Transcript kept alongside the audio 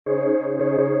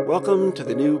Welcome to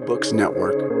the New Books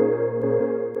Network.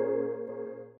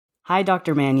 Hi,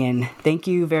 Dr. Mannion. Thank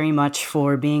you very much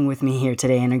for being with me here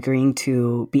today and agreeing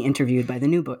to be interviewed by the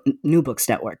New Books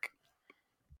Network.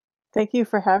 Thank you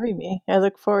for having me. I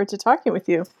look forward to talking with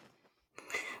you.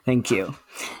 Thank you.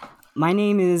 My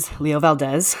name is Leo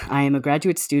Valdez. I am a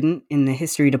graduate student in the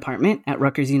History Department at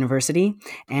Rutgers University,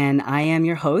 and I am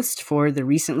your host for the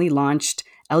recently launched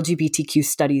LGBTQ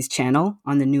Studies channel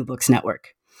on the New Books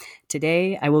Network.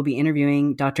 Today, I will be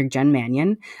interviewing Dr. Jen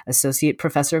Mannion, Associate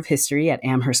Professor of History at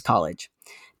Amherst College.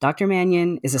 Dr.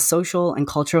 Mannion is a social and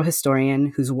cultural historian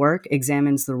whose work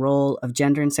examines the role of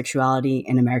gender and sexuality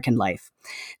in American life.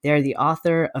 They are the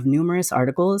author of numerous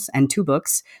articles and 2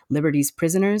 books, Liberty's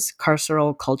Prisoners,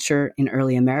 Carceral Culture in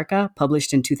Early America,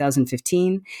 published in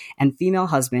 2015, and Female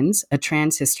Husbands, A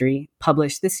Trans History,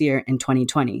 published this year in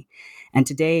 2020. And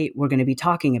today, we're going to be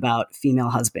talking about Female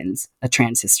Husbands, A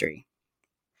Trans History.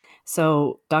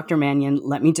 So, Dr. Mannion,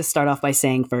 let me just start off by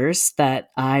saying first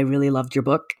that I really loved your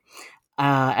book.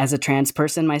 As a trans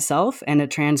person myself and a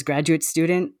trans graduate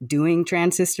student doing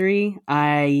trans history,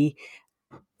 I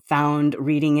found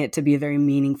reading it to be a very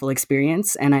meaningful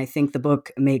experience, and I think the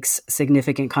book makes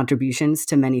significant contributions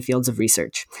to many fields of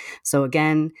research. So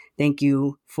again, thank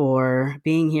you for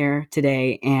being here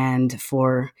today and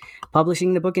for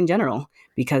publishing the book in general,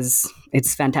 because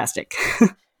it's fantastic.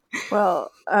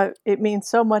 Well, it means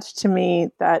so much to me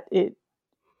that it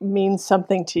means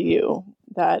something to you,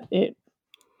 that it,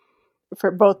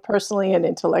 for both personally and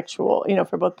intellectual,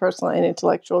 for both personal and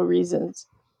intellectual reasons.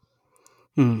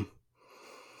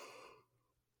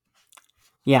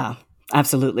 Yeah,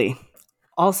 absolutely.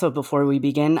 Also, before we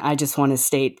begin, I just want to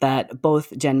state that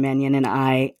both Jen Mannion and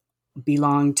I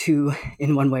belong to,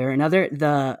 in one way or another,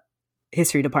 the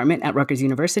history department at Rutgers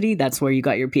University. That's where you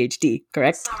got your PhD,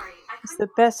 correct? It's the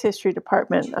best history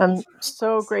department. I'm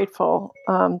so grateful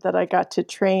that I got to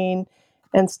train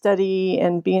and study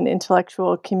and be an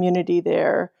intellectual community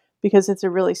there, because it's a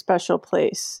really special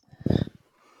place.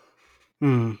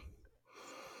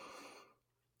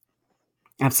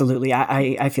 Absolutely.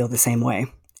 I feel the same way.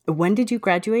 When did you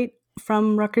graduate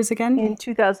from Rutgers again? In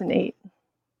 2008.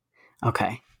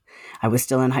 Okay. I was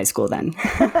still in high school then.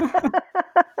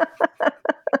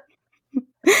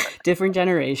 Different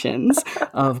generations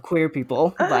of queer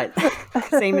people, but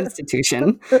same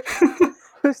institution.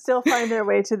 Who still find their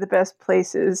way to the best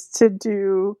places to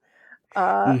do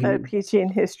a PhD in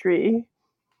history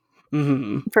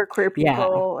for queer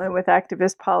people and with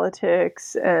activist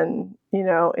politics and,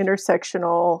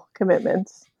 intersectional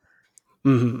commitments.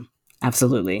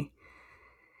 Absolutely.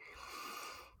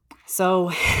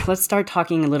 So let's start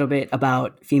talking a little bit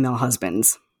about female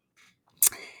husbands.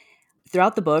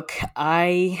 Throughout the book,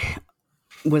 I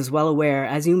was well aware,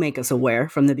 as you make us aware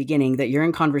from the beginning, that you're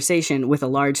in conversation with a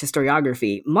large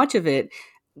historiography, much of it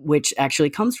which actually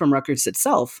comes from Rutgers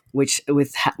itself, which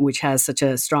has such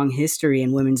a strong history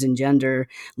in women's and gender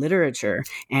literature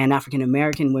and African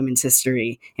American women's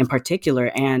history in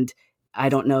particular. And I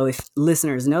don't know if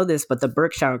listeners know this, but the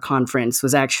Berkshire Conference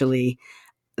was actually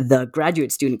the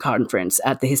graduate student conference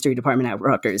at the history department at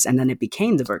Rutgers, and then it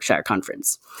became the Berkshire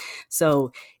Conference.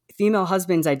 So Female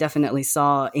Husbands, I definitely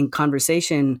saw in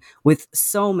conversation with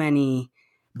so many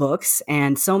books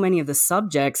and so many of the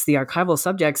subjects, the archival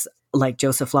subjects like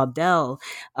Joseph Lobdell,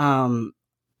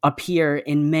 appear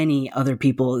in many other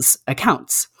people's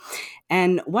accounts.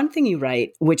 And one thing you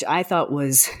write, which I thought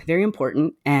was very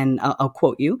important, and I'll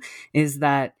quote you, is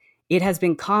that it has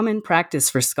been common practice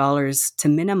for scholars to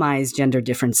minimize gender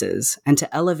differences and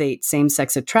to elevate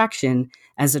same-sex attraction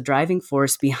as a driving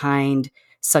force behind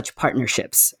such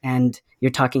partnerships. And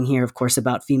you're talking here, of course,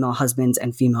 about female husbands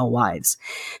and female wives.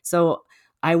 So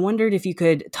I wondered if you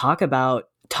could talk about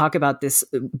this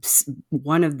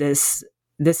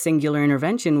this singular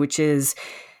intervention, which is,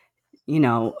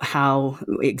 how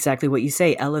exactly what you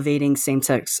say, elevating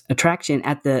same-sex attraction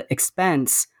at the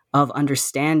expense of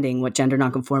understanding what gender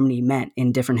nonconformity meant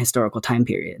in different historical time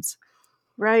periods.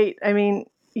 Right. I mean,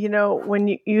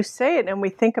 when you say it and we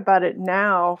think about it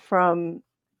now from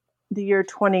the year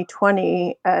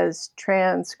 2020 as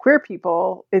trans queer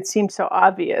people, it seems so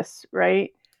obvious,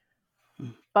 right?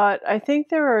 But I think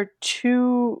there are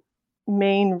 2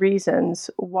 main reasons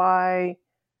why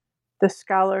the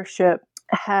scholarship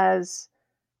has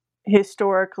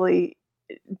historically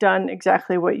done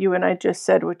exactly what you and I just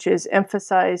said, which is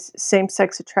emphasize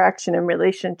same-sex attraction in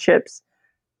relationships,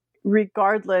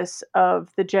 regardless of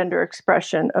the gender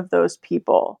expression of those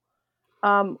people.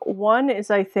 One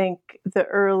is, I think, the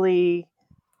early,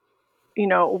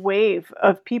 wave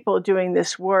of people doing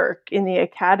this work in the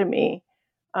academy,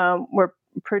 where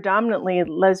predominantly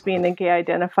lesbian and gay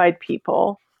identified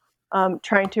people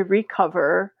trying to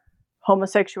recover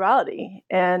homosexuality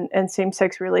and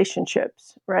same-sex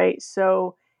relationships, right?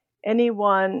 So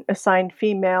anyone assigned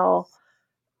female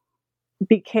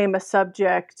became a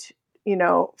subject,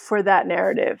 for that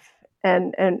narrative.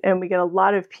 And we get a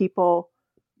lot of people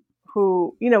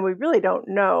who, we really don't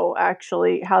know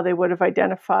actually how they would have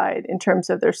identified in terms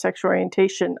of their sexual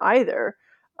orientation either,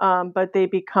 but they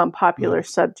become popular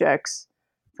subjects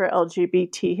for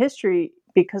LGBT history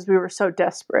because we were so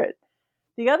desperate.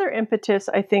 The other impetus,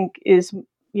 I think, is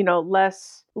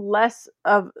less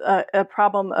of a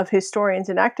problem of historians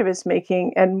and activists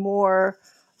making, and more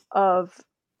of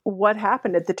what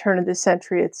happened at the turn of the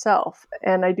century itself.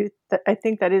 And I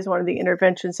think that is one of the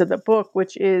interventions of the book,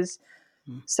 which is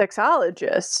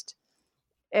sexologists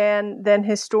and then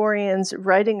historians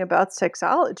writing about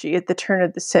sexology at the turn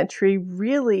of the century,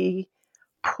 really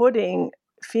putting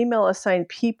female assigned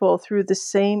people through the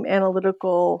same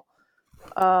analytical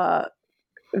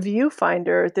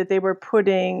viewfinder that they were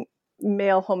putting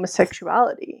male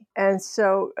homosexuality. And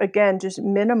so, again, just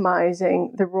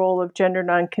minimizing the role of gender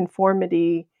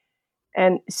nonconformity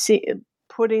and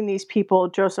putting these people,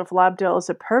 Joseph Lobdell is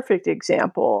a perfect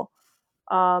example,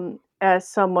 as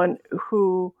someone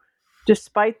who,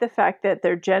 despite the fact that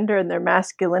their gender and their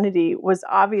masculinity was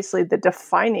obviously the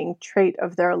defining trait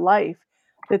of their life,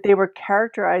 that they were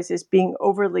characterized as being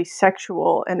overly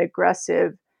sexual and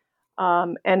aggressive,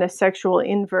 and a sexual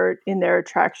invert in their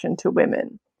attraction to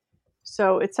women.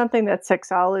 So it's something that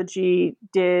sexology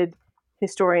did,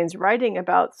 historians writing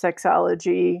about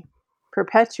sexology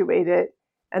perpetuate it,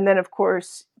 and then, of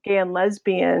course, gay and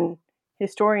lesbian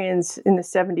historians in the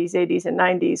 70s, 80s, and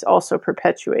 90s also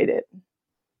perpetuate it.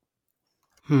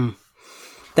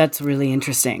 That's really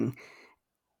interesting.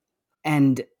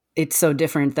 And it's so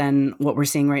different than what we're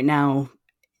seeing right now,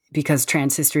 because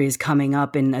trans history is coming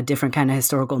up in a different kind of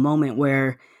historical moment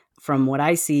where, from what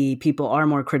I see, people are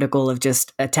more critical of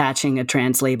just attaching a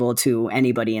trans label to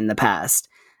anybody in the past,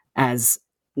 as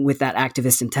with that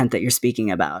activist intent that you're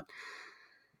speaking about.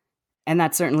 And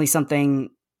that's certainly something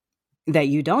that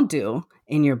you don't do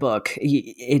in your book.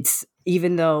 It's,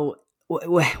 even though,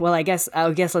 well, I guess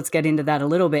let's get into that a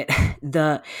little bit.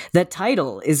 The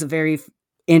title is very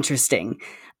interesting.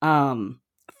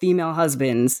 Female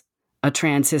Husbands, a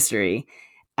Trans History.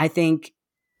 I think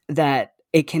that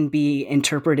it can be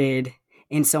interpreted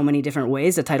in so many different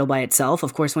ways, the title by itself.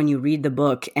 Of course, when you read the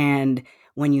book and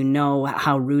when you know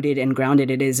how rooted and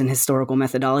grounded it is in historical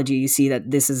methodology, you see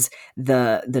that this is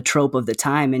the trope of the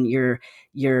time, and you're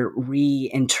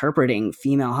reinterpreting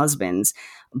female husbands.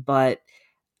 But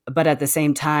at the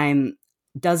same time,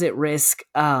 does it risk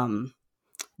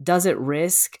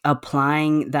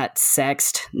applying that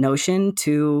sexed notion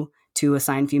to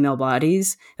assigned female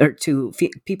bodies, or to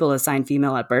people assigned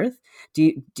female at birth?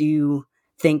 Do you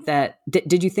think that,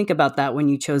 did you think about that when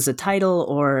you chose the title?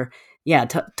 Or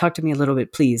talk to me a little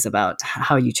bit, please, about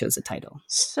how you chose the title.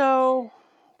 So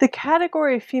the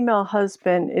category of female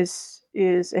husband is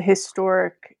a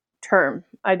historic term.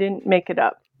 I didn't make it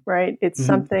up, right? It's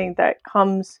something that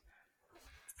comes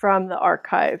from the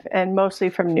archive and mostly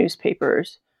from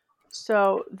newspapers.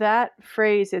 So that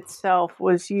phrase itself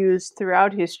was used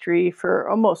throughout history for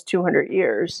almost 200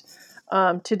 years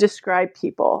to describe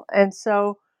people. And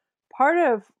so part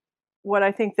of what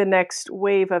I think the next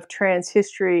wave of trans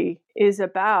history is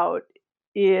about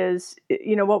is,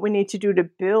 what we need to do to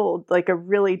build like a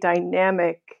really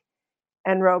dynamic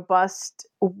and robust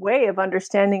way of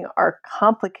understanding our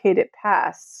complicated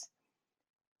pasts,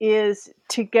 is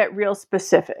to get real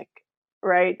specific,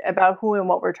 right, about who and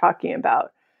what we're talking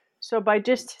about. So by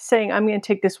just saying, I'm going to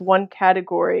take this one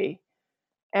category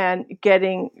and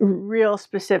getting real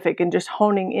specific and just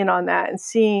honing in on that and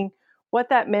seeing what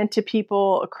that meant to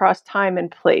people across time and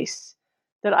place,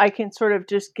 that I can sort of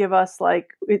just give us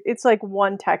it's like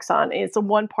one taxonomy. It's a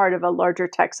one part of a larger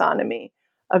taxonomy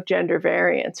of gender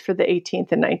variance for the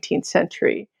 18th and 19th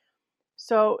century.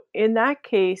 So in that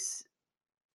case,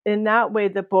 in that way,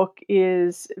 the book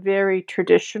is very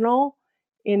traditional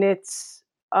in its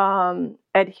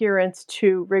adherence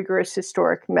to rigorous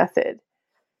historic method.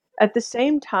 At the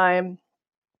same time,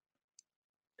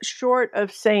 short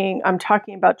of saying I'm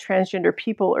talking about transgender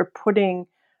people or putting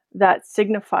that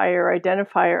signifier or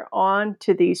identifier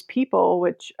onto these people,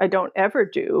 which I don't ever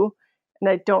do, and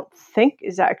I don't think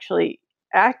is actually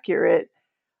accurate,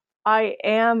 I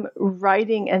am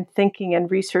writing and thinking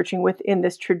and researching within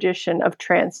this tradition of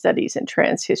trans studies and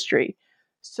trans history.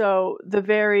 So the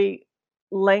very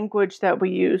language that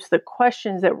we use, the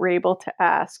questions that we're able to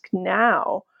ask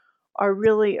now, are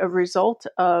really a result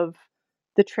of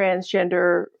the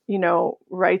transgender,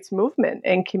 rights movement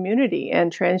and community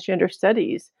and transgender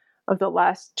studies of the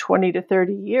last 20 to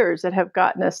 30 years that have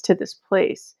gotten us to this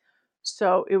place.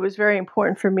 So it was very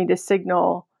important for me to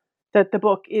signal that the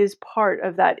book is part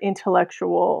of that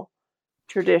intellectual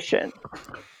tradition.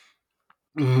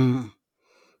 Mm-hmm.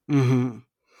 Mm-hmm.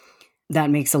 That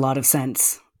makes a lot of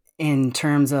sense in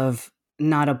terms of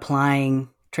not applying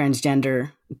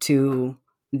transgender to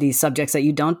the subjects that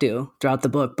you don't do throughout the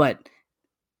book, but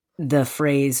the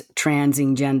phrase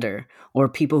transing gender or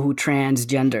people who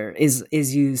transgender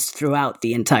is used throughout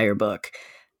the entire book,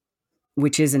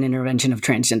 which is an intervention of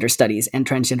transgender studies and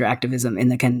transgender activism in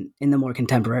the more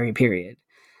contemporary period.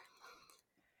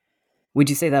 Would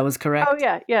you say that was correct?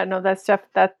 Oh yeah, no,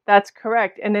 that's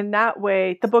correct. And in that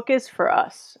way, the book is for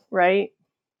us, right?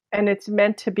 And it's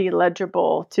meant to be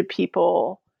legible to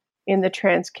people in the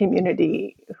trans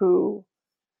community who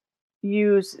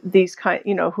use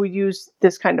who use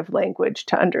this kind of language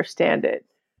to understand it.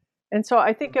 And so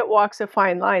I think it walks a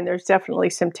fine line. There's definitely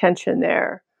some tension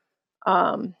there,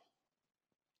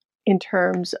 in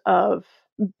terms of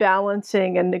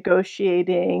balancing and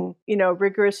negotiating,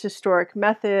 rigorous historic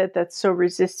method that's so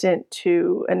resistant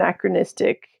to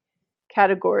anachronistic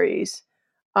categories,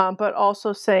 but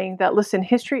also saying that, listen,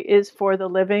 history is for the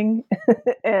living,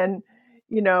 and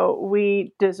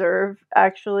we deserve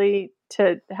actually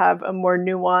to have a more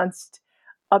nuanced,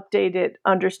 updated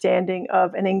understanding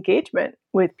of an engagement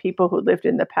with people who lived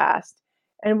in the past,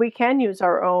 and we can use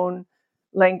our own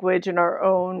language and our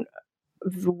own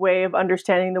way of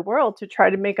understanding the world to try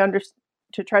to make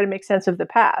sense of the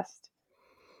past.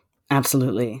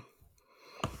 Absolutely.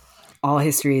 All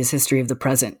history is history of the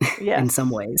present. Yes. In some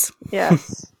ways.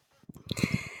 Yes.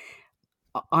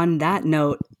 On that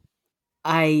note,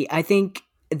 I think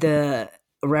the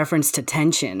reference to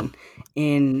tension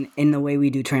in the way we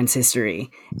do trans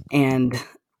history and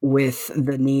with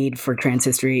the need for trans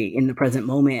history in the present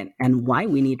moment and why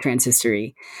we need trans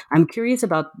history. I'm curious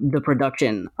about the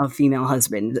production of Female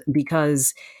Husband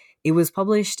because it was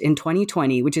published in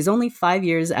 2020, which is only 5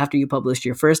 years after you published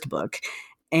your first book.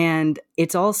 And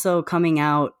it's also coming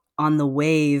out on the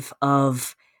wave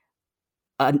of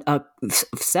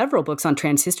several books on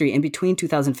trans history in between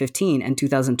 2015 and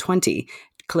 2020.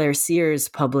 Claire Sears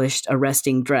published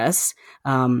Arresting Dress,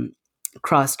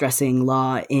 Cross-Dressing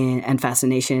Law and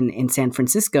Fascination in San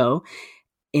Francisco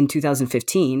in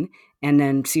 2015. And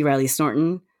then C. Riley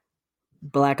Snorton,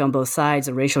 Black on Both Sides,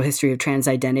 A Racial History of Trans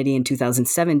Identity in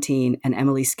 2017. And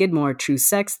Emily Skidmore, True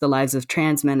Sex, The Lives of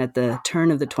Trans Men at the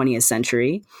Turn of the 20th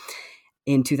Century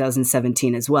in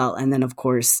 2017 as well. And then, of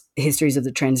course, Histories of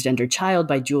the Transgender Child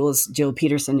by Jill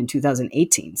Peterson in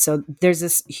 2018. So there's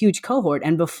this huge cohort.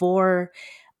 And before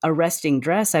Arresting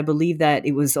Dress, I believe that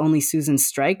it was only Susan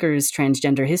Stryker's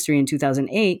Transgender History in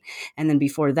 2008. And then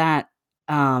before that,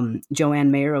 Joanne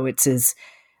Meyerowitz's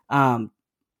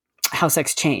How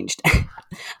Sex Changed.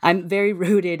 I'm very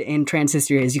rooted in trans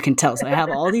history, as you can tell. So I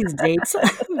have all these dates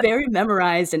very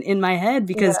memorized and in my head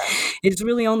because it's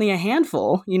really only a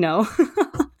handful,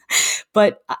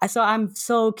 But so I'm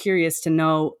so curious to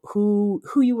know who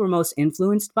you were most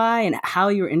influenced by and how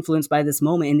you were influenced by this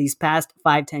moment in these past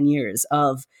 5-10 years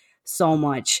of so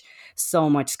much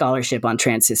scholarship on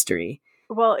trans history.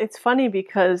 Well, it's funny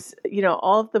because,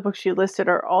 all of the books you listed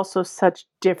are also such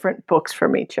different books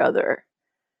from each other.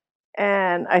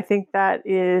 And I think that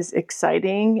is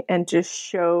exciting and just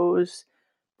shows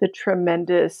the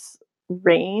tremendous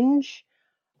range,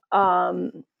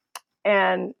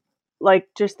 and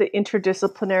just the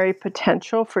interdisciplinary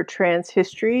potential for trans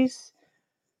histories.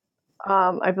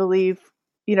 I believe,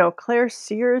 Claire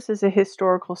Sears is a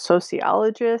historical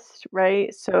sociologist,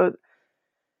 right? So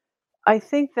I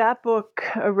think that book,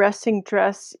 Arresting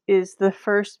Dress, is the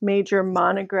first major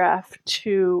monograph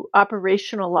to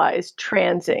operationalize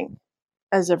transing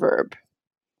as a verb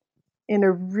in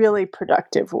a really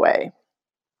productive way,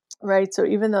 right? So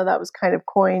even though that was kind of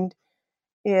coined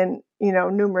in,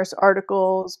 numerous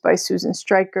articles by Susan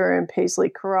Stryker and Paisley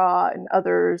Carraw and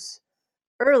others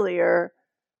earlier,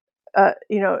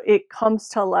 it comes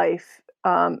to life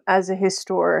as a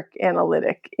historic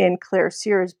analytic in Claire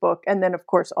Sears' book, and then, of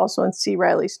course, also in C.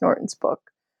 Riley Snorton's book.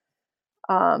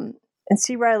 And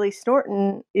C. Riley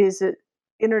Snorton is an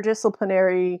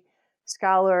interdisciplinary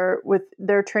scholar with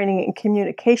their training in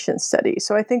communication studies.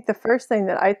 So I think the first thing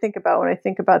that I think about when I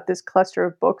think about this cluster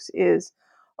of books is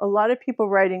a lot of people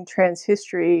writing trans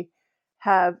history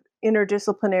have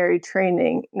interdisciplinary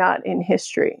training, not in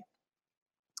history.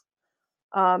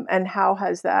 And how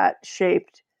has that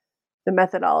shaped the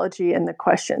methodology and the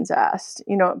questions asked,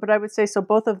 but I would say, so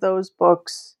both of those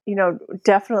books,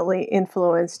 definitely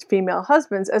influenced female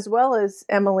husbands as well as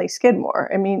Emily Skidmore.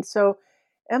 I mean, so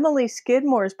Emily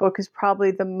Skidmore's book is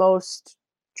probably the most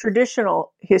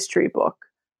traditional history book.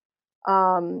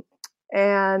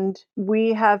 And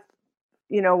we have,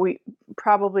 we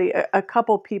probably a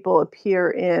couple people appear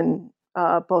in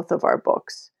both of our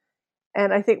books.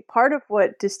 And I think part of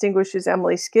what distinguishes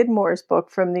Emily Skidmore's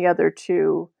book from the other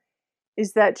two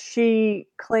is that she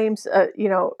claims,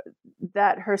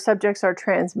 that her subjects are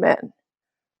trans men,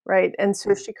 right? And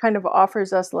so she kind of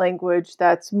offers us language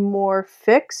that's more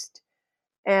fixed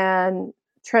and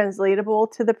translatable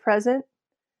to the present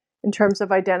in terms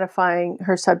of identifying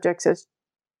her subjects as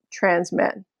trans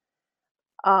men.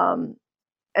 And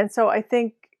so I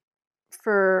think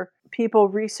for people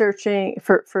researching,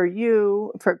 for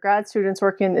grad students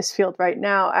working in this field right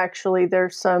now, actually,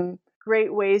 there's some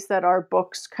great ways that our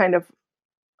books kind of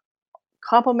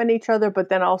complement each other, but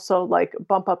then also like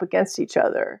bump up against each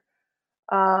other,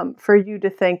 for you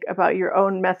to think about your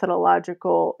own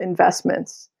methodological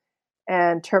investments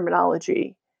and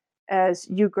terminology as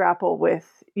you grapple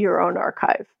with your own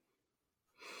archive.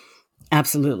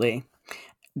 Absolutely.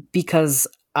 Because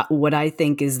what I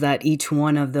think is that each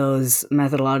one of those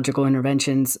methodological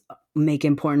interventions make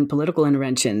important political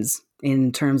interventions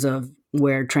in terms of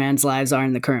where trans lives are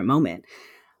in the current moment.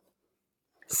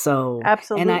 So,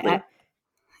 absolutely.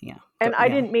 And I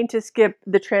didn't mean to skip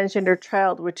the transgender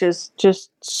child, which is just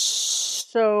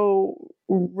so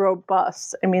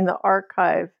robust. I mean, the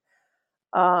archive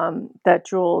that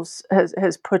Jules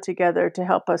has put together to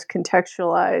help us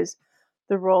contextualize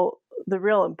the real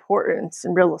importance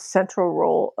and real central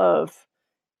role of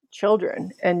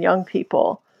children and young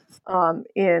people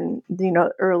in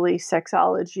early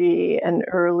sexology and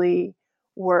early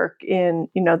work in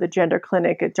the gender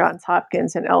clinic at Johns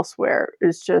Hopkins and elsewhere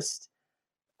is just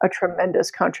a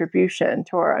tremendous contribution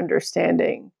to our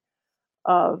understanding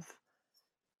of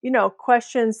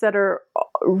questions that are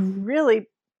really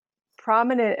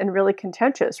prominent and really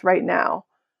contentious right now,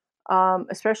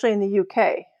 especially in the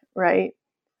UK, right?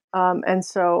 And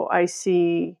so I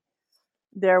see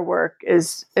their work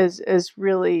as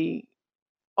really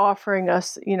offering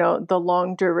us, the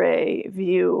longue durée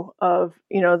view of,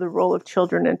 the role of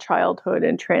children in childhood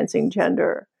and transing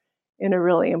gender in a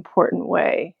really important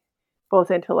way, both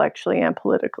intellectually and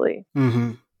politically.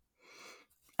 Mm-hmm.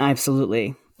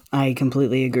 Absolutely. I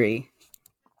completely agree.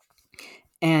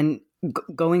 And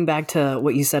going back to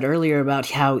what you said earlier about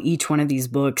how each one of these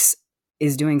books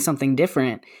is doing something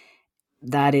different,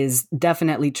 that is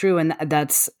definitely true. And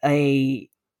that's the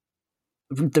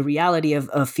reality of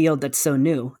a field that's so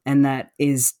new and that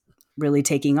is really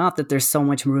taking off, that there's so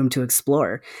much room to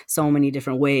explore, so many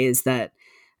different ways that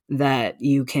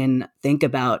you can think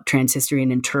about trans history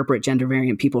and interpret gender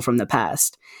variant people from the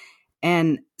past.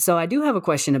 And so I do have a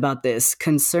question about this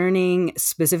concerning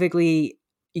specifically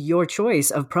your choice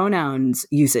of pronouns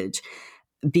usage,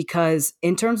 because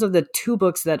in terms of the two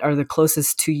books that are the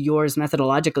closest to yours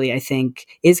methodologically, I think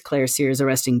is Claire Sears'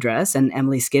 Arresting Dress and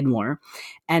Emily Skidmore.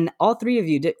 And all three of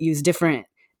you use different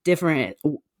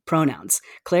pronouns.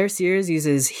 Claire Sears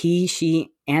uses he,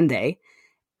 she, and they,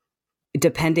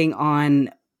 depending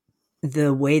on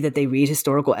the way that they read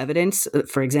historical evidence.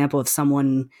 For example, if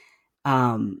someone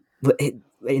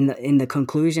in the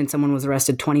conclusion, someone was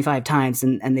arrested 25 times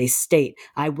and they state,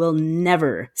 I will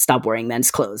never stop wearing men's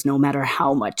clothes, no matter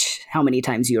how many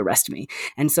times you arrest me.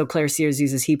 And so Claire Sears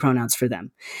uses he pronouns for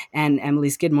them. And Emily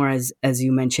Skidmore, as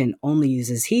you mentioned, only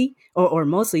uses he, or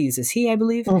mostly uses he, I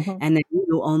believe. Mm-hmm. And then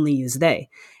you only use they.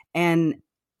 And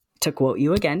to quote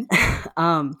you again,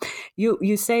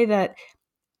 you say that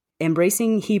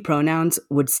embracing he pronouns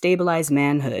would stabilize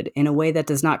manhood in a way that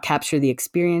does not capture the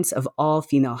experience of all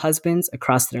female husbands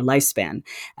across their lifespan,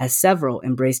 as several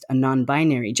embraced a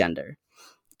non-binary gender.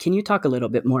 Can you talk a little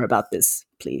bit more about this,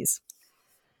 please?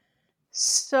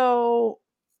 So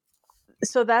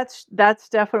that's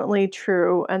definitely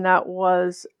true, and that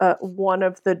was one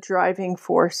of the driving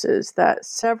forces that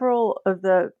several of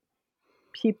the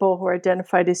people who are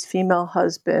identified as female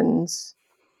husbands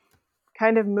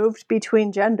kind of moved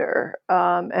between gender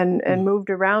and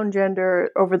moved around gender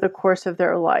over the course of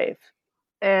their life,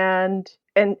 and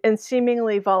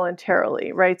seemingly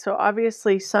voluntarily, right? So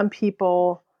obviously some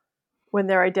people, when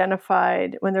they're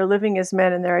living as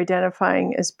men and they're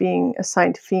identifying as being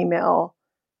assigned female,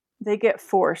 they get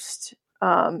forced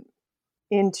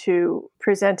into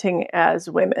presenting as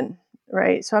women,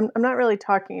 right? So I'm not really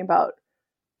talking about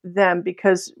them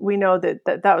because we know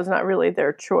that was not really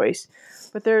their choice.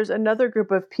 But there's another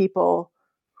group of people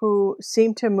who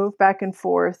seem to move back and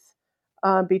forth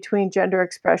between gender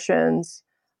expressions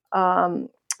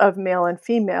of male and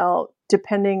female,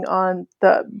 depending on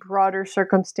the broader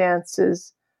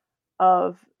circumstances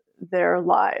of their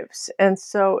lives. And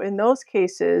so in those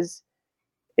cases,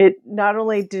 it not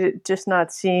only did it just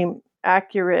not seem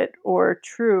accurate or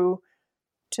true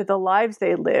to the lives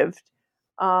they lived,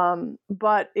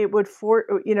 but it would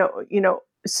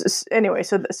anyway.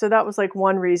 So that was like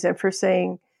one reason for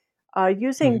saying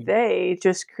using they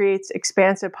just creates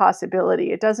expansive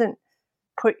possibility. It doesn't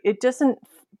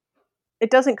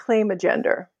claim a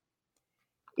gender,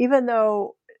 even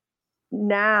though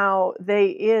now they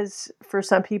is for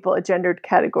some people a gendered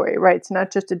category, right? It's not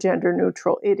just a gender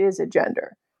neutral; it is a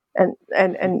gender,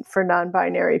 and for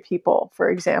non-binary people, for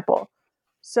example.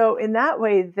 So in that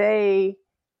way, they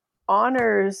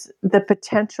honors the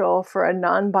potential for a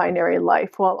non-binary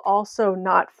life while also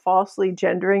not falsely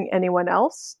gendering anyone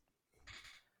else.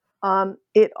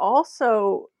 It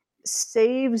also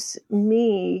saves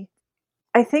me.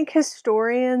 I think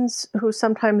historians who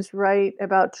sometimes write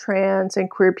about trans and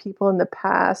queer people in the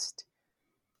past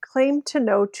claim to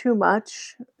know too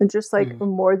much, and just like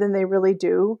more than they really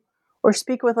do, or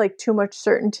speak with like too much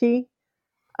certainty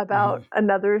about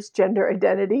another's gender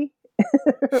identity,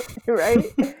 right?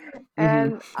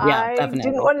 And Yeah, I didn't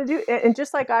definitely. want to do, and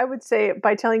just like I would say,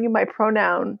 by telling you my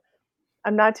pronoun,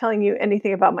 I'm not telling you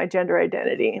anything about my gender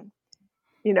identity.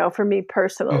 For me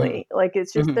personally, like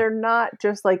it's just they're not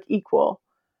just like equal.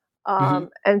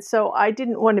 And so I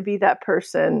didn't want to be that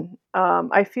person.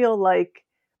 I feel like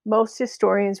most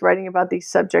historians writing about these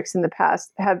subjects in the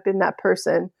past have been that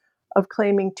person of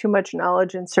claiming too much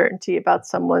knowledge and certainty about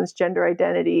someone's gender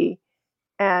identity,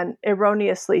 and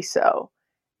erroneously so.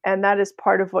 And that is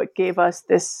part of what gave us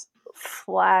this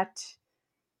flat,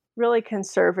 really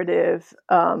conservative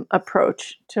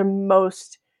approach to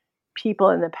most people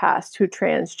in the past who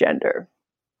transgender.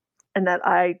 And that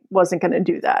I wasn't going to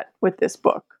do that with this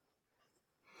book.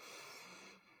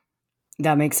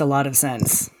 That makes a lot of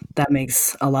sense.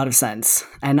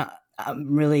 And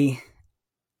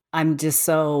I'm just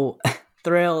so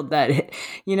thrilled that,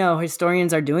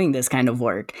 historians are doing this kind of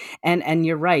work. And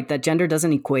you're right that gender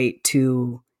doesn't equate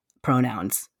to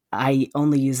pronouns. I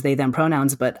only use they, them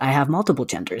pronouns, but I have multiple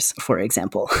genders, for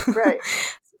example. Right.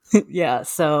 Yeah.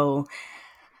 So,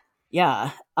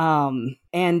 yeah.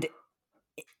 And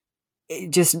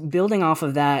just building off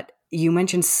of that, you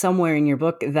mentioned somewhere in your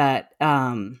book that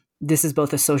this is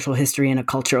both a social history and a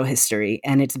cultural history,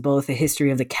 and it's both a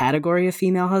history of the category of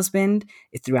female husband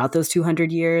throughout those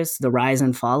 200 years, the rise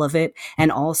and fall of it,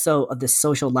 and also of the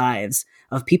social lives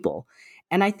of people.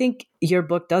 And I think your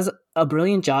book does a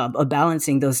brilliant job of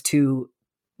balancing those two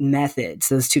methods,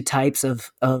 those two types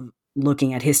of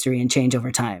looking at history and change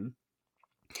over time.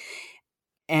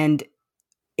 And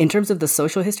in terms of the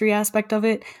social history aspect of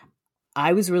it,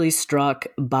 I was really struck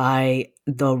by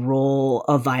the role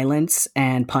of violence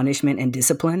and punishment and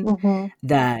discipline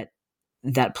that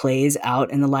plays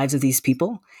out in the lives of these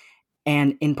people.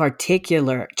 And in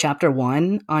particular, chapter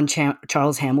 1 on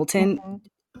Charles Hamilton,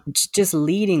 just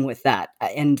leading with that.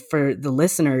 And for the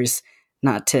listeners,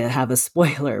 not to have a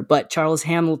spoiler, but Charles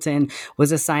Hamilton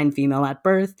was assigned female at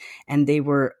birth, and they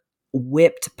were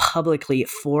whipped publicly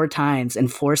 4 times in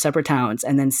 4 separate towns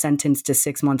and then sentenced to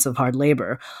 6 months of hard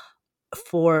labor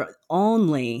for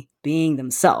only being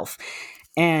themselves.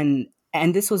 And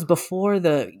this was before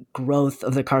the growth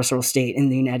of the carceral state in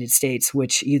the United States,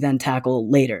 which you then tackle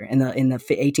later in the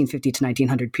 1850 to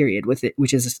 1900 period with it,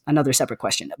 which is another separate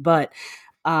question. But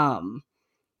I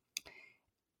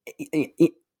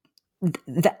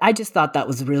just thought that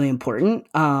was really important.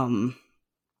 And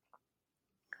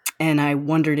I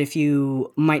wondered if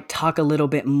you might talk a little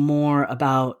bit more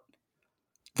about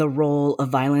the role of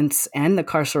violence and the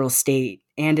carceral state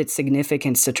and its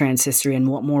significance to trans history, and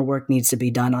what more work needs to be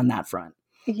done on that front.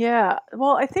 Yeah.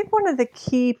 Well, I think one of the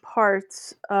key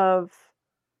parts of,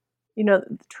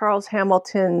 Charles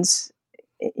Hamilton's,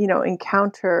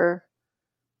 encounter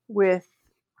with,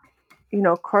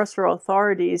 carceral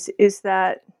authorities is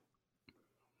that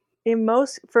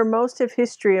for most of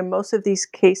history, in most of these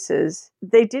cases,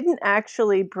 they didn't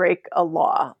actually break a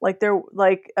law.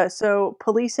 So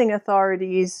policing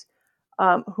authorities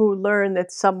who learn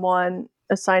that someone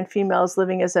assigned female is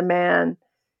living as a man,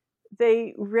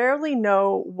 they rarely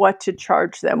know what to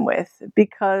charge them with,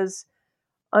 because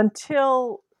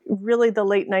until really the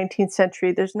late 19th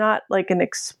century, there's not like an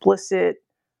explicit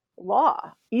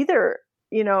law either,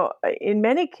 in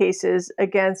many cases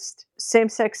against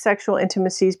same-sex sexual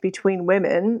intimacies between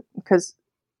women, because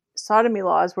sodomy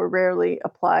laws were rarely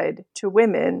applied to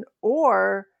women,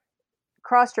 or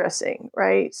cross-dressing,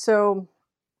 right? So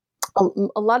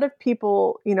a lot of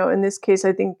people, in this case,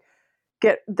 I think,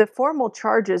 get the formal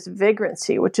charge is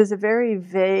vagrancy, which is a very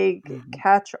vague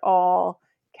catch-all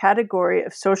category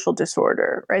of social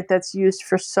disorder, right? That's used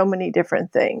for so many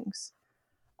different things.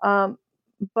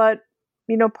 But,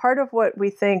 part of what we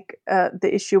think the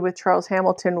issue with Charles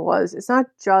Hamilton was, it's not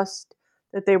just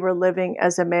that they were living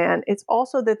as a man, it's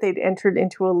also that they'd entered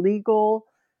into a legal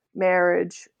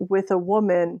marriage with a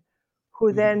woman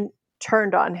who then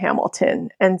turned on Hamilton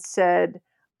and said,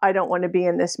 I don't want to be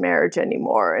in this marriage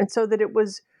anymore. And so that it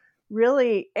was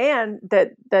really, and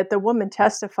that the woman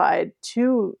testified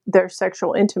to their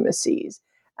sexual intimacies,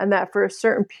 and that for a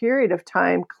certain period of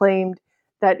time claimed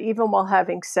that even while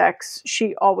having sex,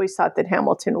 she always thought that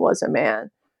Hamilton was a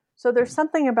man. So there's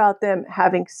something about them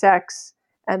having sex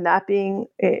and that being,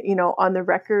 on the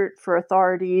record for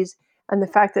authorities, and the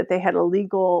fact that they had a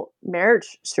legal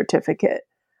marriage certificate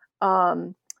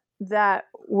that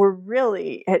were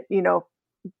really,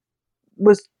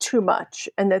 was too much,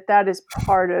 and that is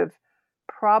part of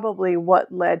probably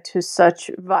what led to such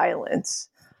violence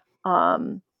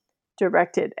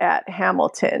directed at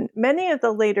Hamilton. Many of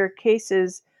the later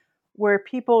cases where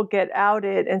people get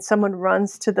outed and someone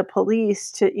runs to the police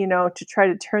to try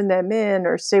to turn them in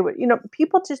or say what,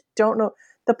 people just don't know.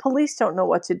 The police don't know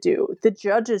what to do. The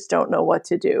judges don't know what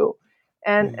to do.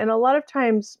 And a lot of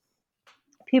times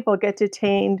people get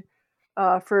detained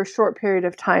for a short period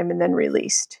of time and then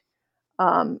released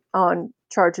on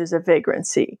charges of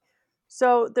vagrancy.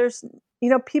 So there's,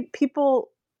 people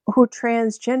who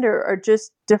transgender are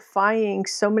just defying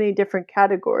so many different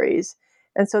categories.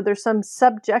 And so there's some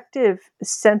subjective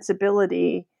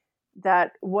sensibility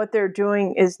that what they're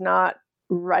doing is not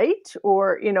right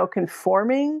or,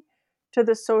 conforming to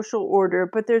the social order,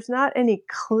 but there's not any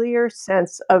clear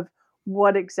sense of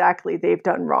what exactly they've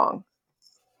done wrong.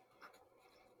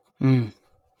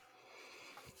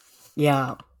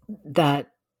 Yeah, that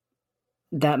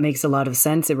makes a lot of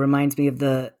sense. It reminds me of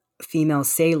the female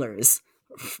sailors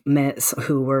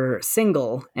who were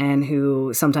single and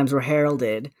who sometimes were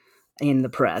heralded in the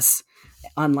press,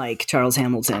 unlike Charles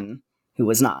Hamilton, who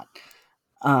was not.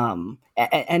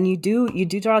 And you do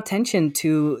draw attention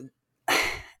to,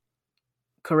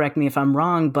 correct me if I'm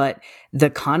wrong, but the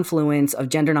confluence of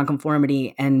gender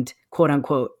nonconformity and quote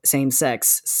unquote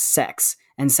same-sex sex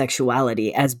and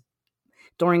sexuality as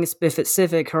during a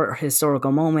specific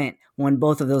historical moment, when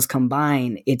both of those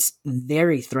combine, it's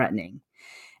very threatening.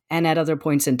 And at other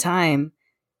points in time,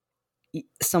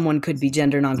 someone could be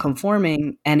gender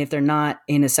nonconforming, and if they're not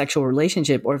in a sexual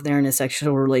relationship, or if they're in a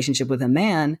sexual relationship with a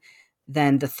man,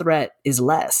 then the threat is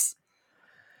less.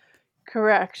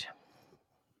 Correct.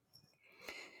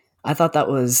 I thought that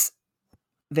was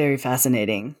very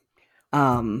fascinating.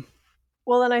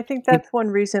 Well, and I think that's one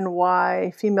reason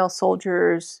why female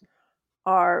soldiers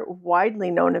are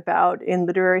widely known about in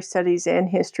literary studies and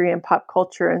history and pop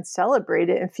culture and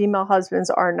celebrated, and female husbands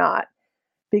are not.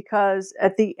 Because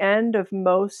at the end of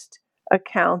most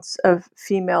accounts of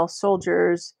female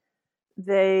soldiers,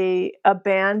 they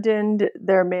abandoned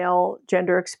their male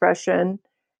gender expression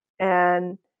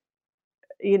and,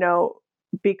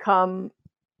 become,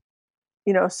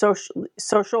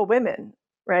 social women,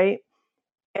 right?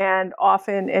 And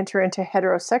often enter into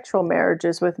heterosexual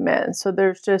marriages with men. So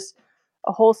there's just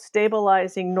a whole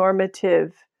stabilizing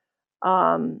normative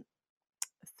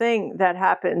thing that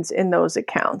happens in those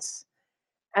accounts.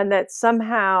 And that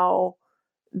somehow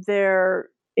they're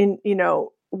in,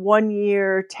 1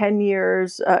 year, 10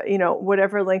 years,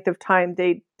 whatever length of time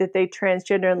they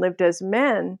transgender and lived as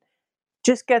men,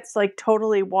 just gets like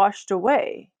totally washed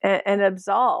away and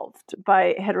absolved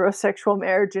by heterosexual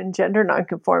marriage and gender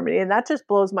nonconformity. And that just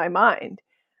blows my mind.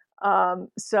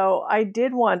 So I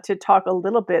did want to talk a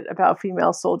little bit about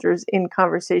female soldiers in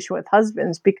conversation with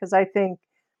husbands, because I think,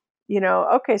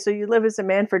 okay, so you live as a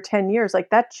man for 10 years, like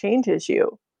that changes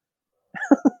you.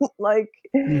 Like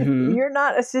you're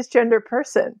not a cisgender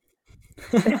person,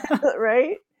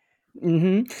 right?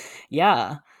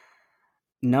 Yeah.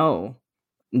 No,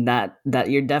 that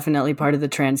you're definitely part of the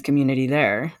trans community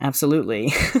there.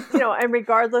 Absolutely. And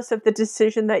regardless of the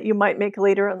decision that you might make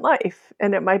later in life,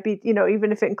 and it might be,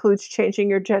 even if it includes changing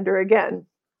your gender again.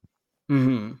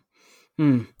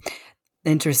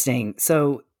 Interesting.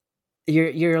 So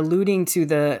you're alluding to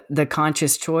the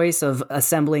conscious choice of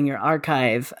assembling your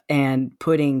archive and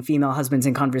putting female husbands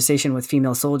in conversation with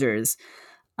female soldiers.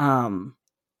 Another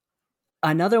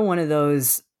one of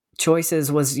those choices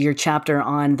was your chapter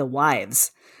on the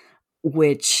wives,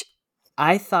 which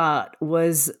I thought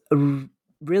was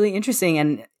really interesting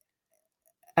and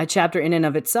a chapter in and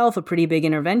of itself, a pretty big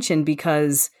intervention,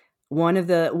 because one of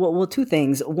the, well, two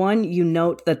things. One, you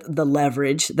note that the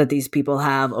leverage that these people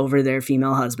have over their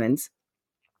female husbands,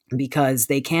 because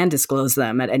they can disclose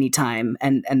them at any time,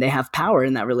 and they have power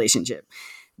in that relationship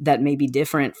that may be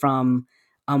different from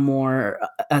a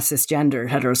cisgender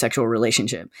heterosexual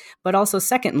relationship. But also,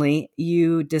 secondly,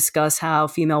 you discuss how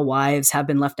female wives have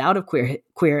been left out of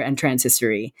queer and trans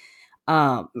history,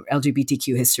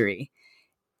 LGBTQ history,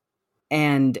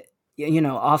 and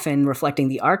often reflecting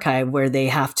the archive where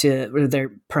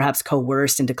they're perhaps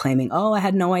coerced into claiming, oh, I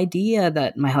had no idea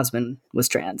that my husband was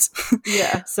trans.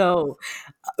 Yeah. So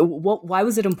why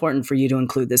was it important for you to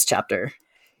include this chapter?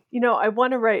 I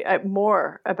want to write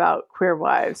more about queer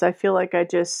wives. I feel like I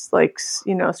just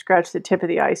scratched the tip of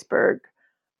the iceberg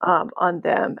on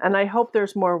them. And I hope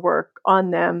there's more work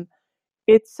on them.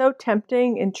 It's so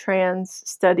tempting in trans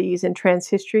studies and trans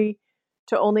history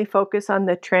to only focus on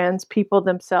the trans people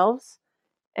themselves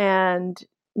and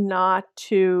not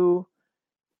to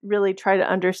really try to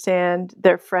understand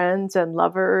their friends and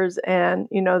lovers and,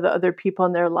 the other people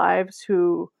in their lives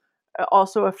who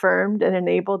also affirmed and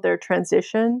enabled their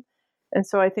transition. And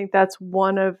so I think that's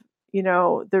one of,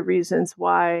 the reasons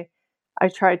why I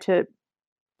try to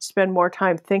spend more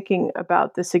time thinking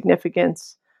about the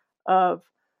significance of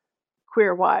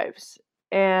queer wives.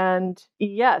 And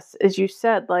yes, as you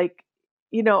said, I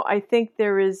think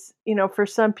there is, for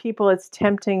some people, it's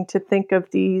tempting to think of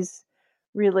these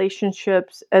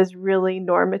relationships as really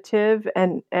normative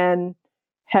and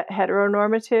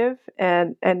heteronormative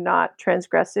and not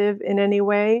transgressive in any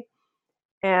way.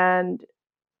 And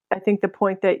I think the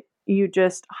point that you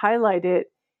just highlighted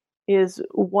is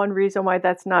one reason why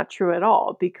that's not true at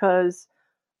all, because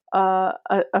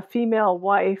a female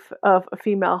wife of a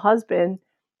female husband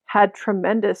had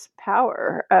tremendous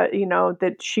power,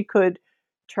 that she could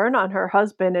turn on her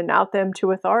husband and out them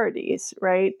to authorities,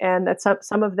 right? And that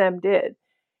some of them did.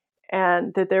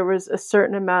 And that there was a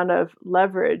certain amount of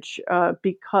leverage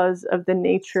because of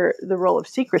the role of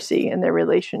secrecy in their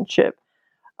relationship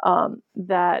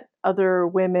that other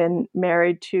women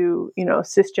married to,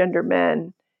 cisgender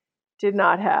men did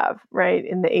not have, right,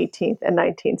 in the 18th and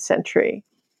 19th century.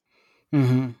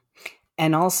 Mm-hmm.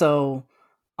 And also,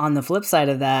 on the flip side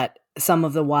of that, some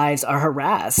of the wives are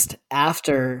harassed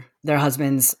after their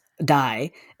husbands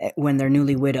die when they're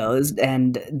newly widows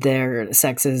and their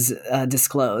sex is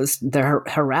disclosed. They're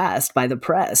harassed by the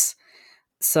press.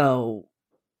 So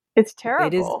it's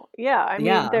terrible. I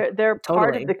mean, they're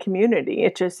part of the community.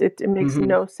 It makes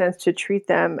no sense to treat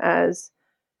them as,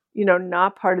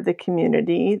 not part of the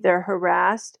community. They're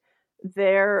harassed.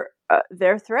 They're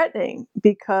threatening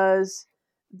because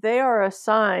they are a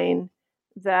sign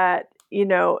that,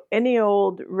 any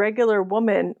old regular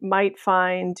woman might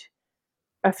find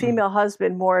a female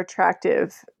husband more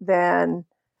attractive than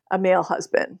a male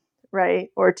husband, right?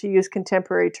 Or to use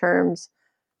contemporary terms,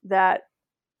 that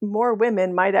more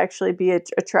women might actually be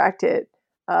attracted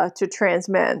to trans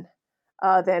men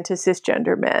than to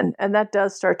cisgender men. And that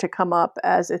does start to come up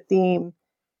as a theme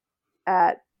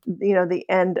at, the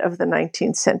end of the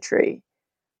 19th century,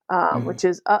 which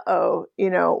is,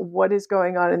 what is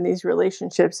going on in these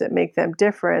relationships that make them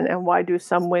different? And why do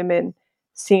some women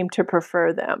seem to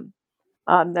prefer them?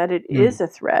 That it is a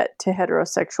threat to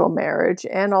heterosexual marriage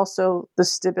and also the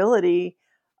stability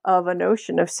of a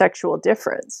notion of sexual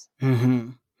difference.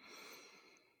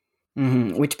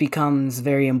 Which becomes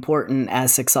very important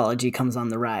as sexology comes on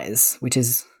the rise, which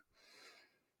is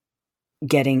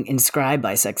getting inscribed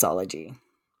by sexology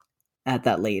at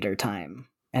that later time,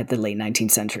 at the late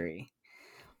 19th century.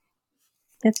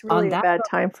 It's really a bad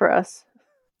time for us.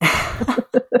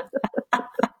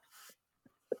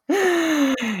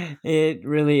 It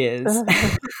really is.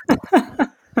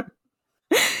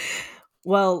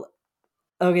 Well,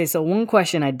 okay, so one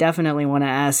question I definitely want to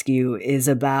ask you is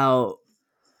about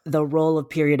the role of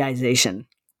periodization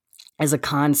as a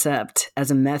concept,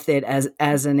 as a method, as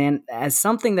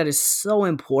something that is so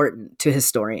important to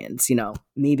historians.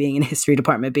 Me being in a history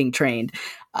department, being trained,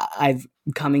 I've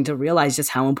coming to realize just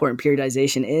how important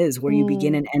periodization is, where you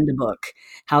begin and end a book,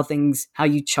 how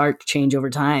you chart change over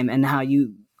time, and how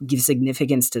you give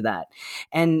significance to that.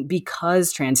 And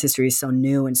because trans history is so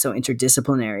new and so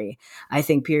interdisciplinary, I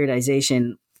think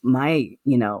periodization, my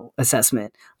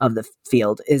assessment of the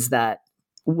field is that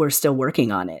we're still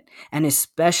working on it. And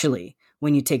especially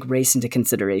when you take race into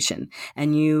consideration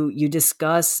and you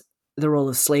discuss the role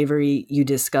of slavery, you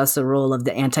discuss the role of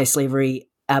the anti-slavery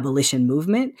abolition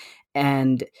movement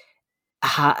and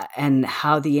how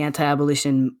the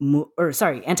anti-slavery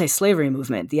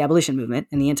movement, the abolition movement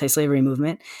and the anti-slavery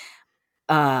movement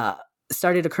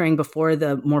started occurring before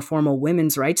the more formal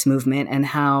women's rights movement, and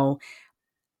how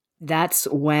that's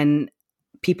when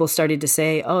people started to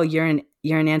say, "Oh, you're an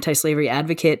anti-slavery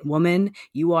advocate woman.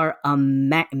 You are a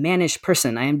mannish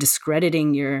person. I am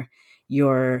discrediting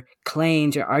your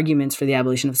claims, your arguments for the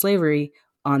abolition of slavery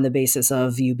on the basis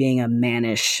of you being a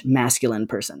mannish, masculine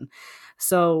person."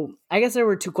 So I guess there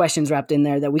were two questions wrapped in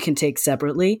there that we can take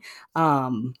separately,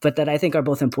 but that I think are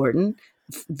both important: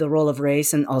 the role of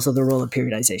race and also the role of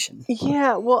periodization.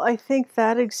 Yeah, well, I think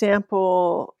that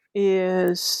example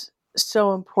is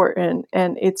so important,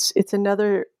 and it's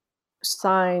another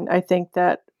sign, I think,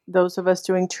 that those of us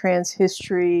doing trans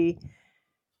history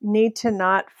need to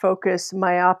not focus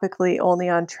myopically only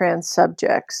on trans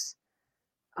subjects,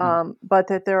 but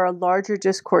that there are larger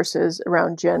discourses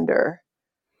around gender,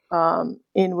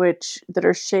 in which that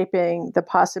are shaping the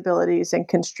possibilities and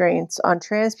constraints on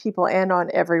trans people and on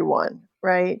everyone,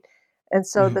 right? And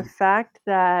so the fact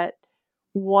that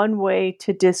one way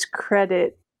to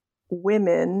discredit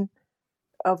women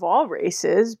of all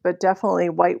races, but definitely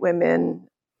white women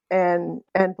and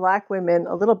black women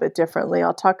a little bit differently.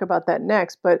 I'll talk about that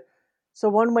next. But so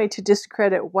one way to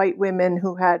discredit white women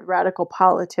who had radical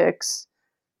politics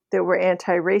that were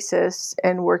anti-racist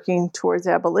and working towards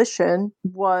abolition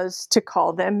was to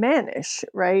call them mannish,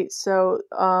 right? So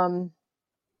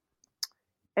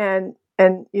and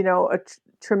you know, a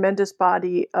tremendous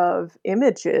body of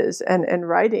images and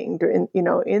writing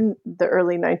in the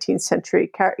early 19th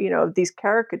century, these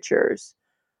caricatures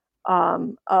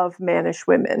of mannish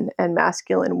women and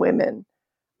masculine women,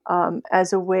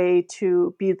 as a way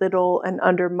to belittle and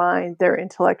undermine their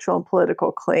intellectual and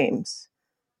political claims.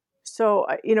 So,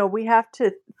 we have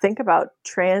to think about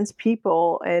trans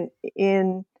people and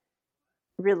in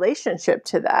relationship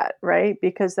to that, right?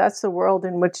 Because that's the world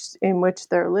in which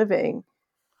they're living.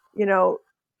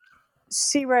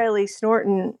 C. Riley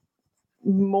Norton,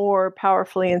 more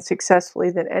powerfully and successfully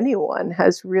than anyone,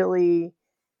 has really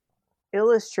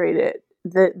illustrated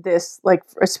this, like,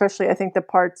 especially I think the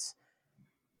parts,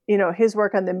 his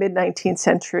work on the mid 19th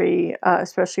century,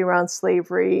 especially around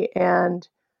slavery and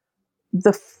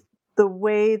the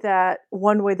way that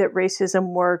one way that racism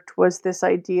worked was this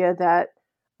idea that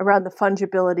around the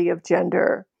fungibility of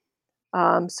gender,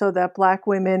 so that Black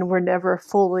women were never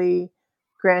fully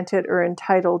granted or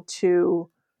entitled to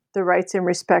the rights and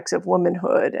respects of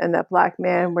womanhood, and that Black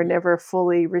men were never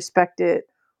fully respected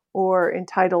or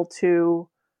entitled to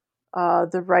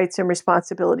the rights and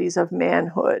responsibilities of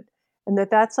manhood, and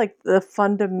that's like the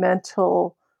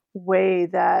fundamental way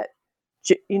that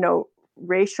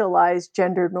racialized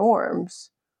gender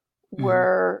norms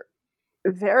were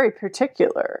very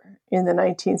particular in the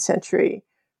 19th century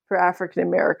for African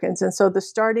Americans. And so the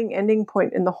starting ending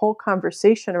point in the whole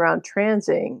conversation around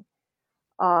transing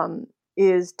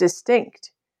is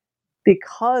distinct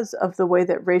because of the way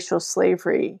that racial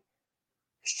slavery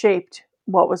shaped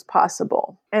what was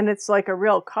possible. And it's like a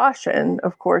real caution,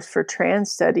 of course, for trans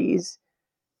studies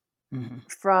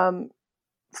from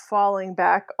falling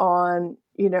back on,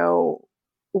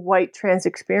 white trans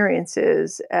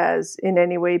experiences as in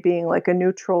any way being like a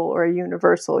neutral or a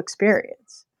universal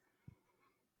experience.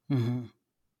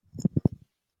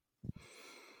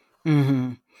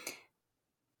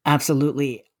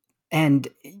 Absolutely. And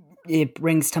it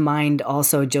brings to mind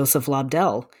also Joseph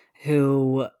Lobdell,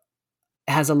 who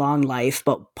has a long life,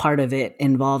 but part of it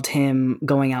involved him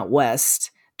going out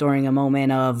west during a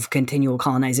moment of continual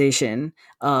colonization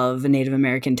of Native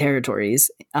American territories.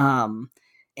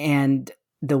 And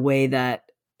the way that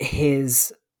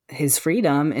his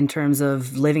freedom in terms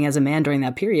of living as a man during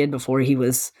that period before he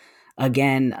was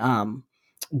again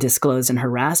disclosed and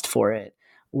harassed for it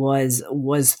was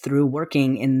through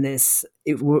working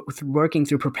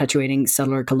through perpetuating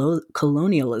settler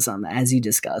colonialism, as you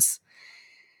discuss.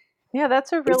 Yeah,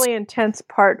 that's a really intense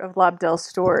part of Lobdell's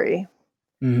story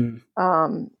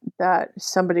that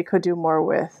somebody could do more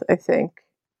with, I think.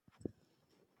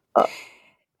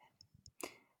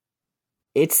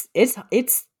 It's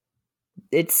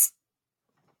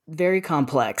very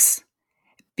complex,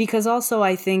 because also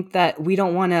I think that we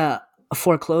don't want to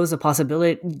foreclose the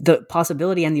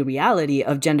possibility and the reality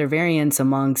of gender variance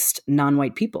amongst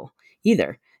non-white people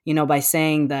either, by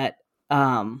saying that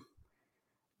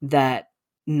that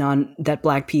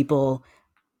Black people,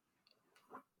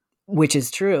 which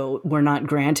is true, were not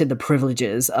granted the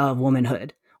privileges of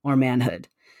womanhood or manhood.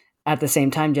 At the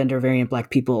same time, gender variant Black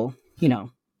people,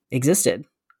 existed.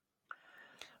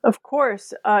 Of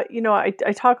course. I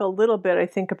talk a little bit, I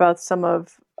think, about some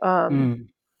of,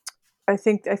 I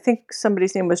think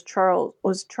somebody's name was Charles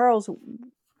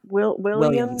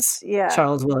Williams. Yeah.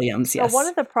 Charles Williams, yes. So one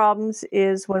of the problems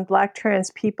is when Black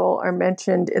trans people are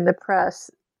mentioned in the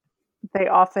press, they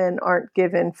often aren't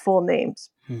given full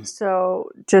names. So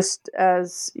just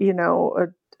as,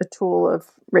 a tool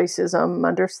of racism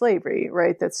under slavery,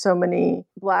 right? That so many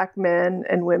Black men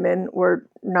and women were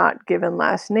not given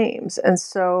last names. And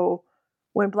so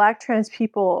when Black trans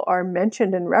people are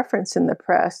mentioned and referenced in the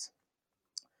press,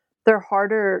 they're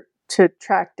harder to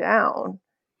track down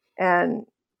and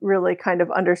really kind of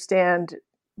understand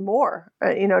more,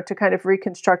 to kind of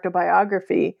reconstruct a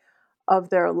biography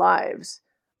of their lives.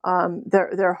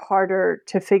 They're harder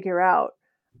to figure out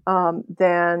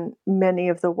than many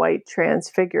of the white trans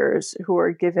figures who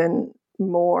are given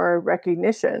more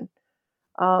recognition.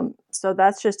 So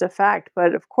that's just a fact.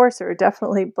 But of course, there are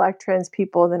definitely Black trans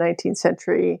people in the 19th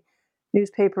century.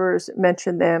 Newspapers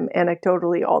mention them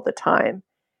anecdotally all the time.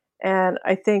 And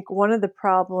I think one of the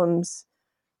problems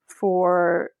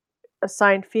for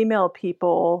assigned female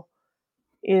people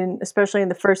especially in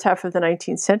the first half of the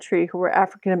 19th century who were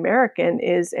African American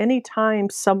is anytime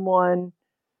someone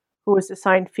who was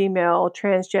assigned female,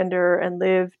 transgender, and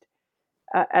lived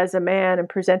as a man and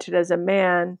presented as a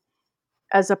man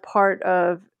as a part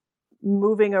of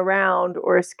moving around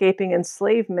or escaping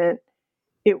enslavement,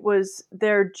 it was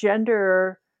their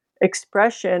gender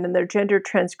expression and their gender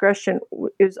transgression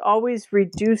is always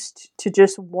reduced to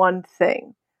just one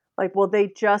thing. Like, well, they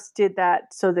just did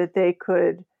that so that they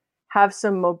could have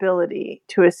some mobility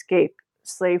to escape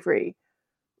slavery.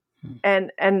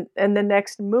 And the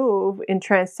next move in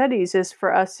trans studies is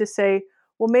for us to say,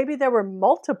 well, maybe there were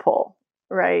multiple,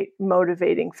 right,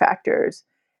 motivating factors.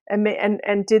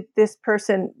 And did this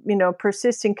person,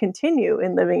 persist and continue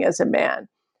in living as a man,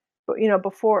 but,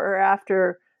 before or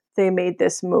after they made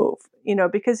this move,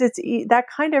 because that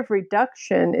kind of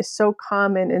reduction is so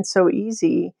common and so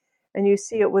easy. And you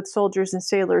see it with soldiers and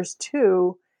sailors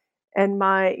too. And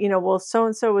well,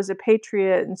 so-and-so was a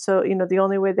patriot. And so, the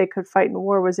only way they could fight in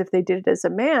war was if they did it as a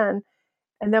man.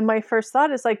 And then my first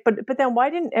thought is like, but then why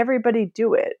didn't everybody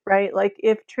do it? Right? Like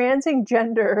if transing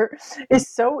gender is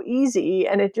so easy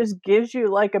and it just gives you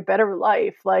like a better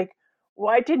life, like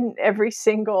why didn't every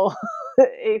single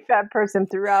AFAB person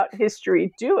throughout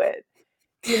history do it?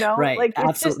 Right. Like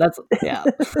it's Absolutely.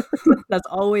 just That's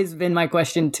always been my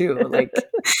question too. Like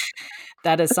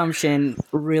that assumption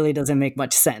really doesn't make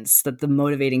much sense that the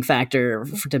motivating factor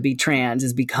to be trans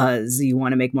is because you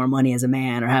want to make more money as a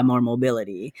man or have more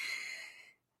mobility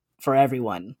for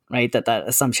everyone, right? That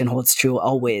assumption holds true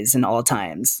always and all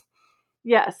times.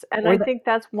 Yes. And I think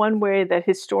that's one way that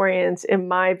historians, in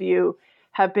my view,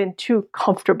 have been too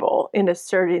comfortable in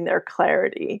asserting their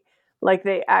clarity. Like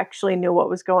they actually knew what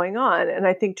was going on. And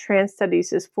I think trans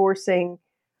studies is forcing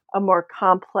a more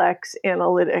complex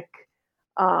analytic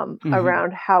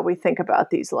around how we think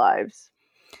about these lives.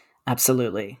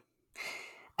 Absolutely.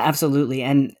 Absolutely.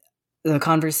 And the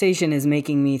conversation is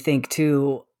making me think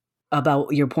too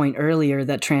about your point earlier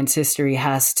that trans history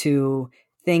has to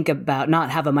think about,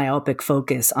 not have a myopic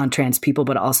focus on trans people,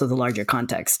 but also the larger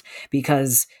context,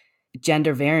 because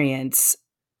gender variance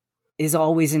is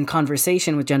always in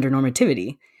conversation with gender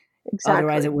normativity. Exactly.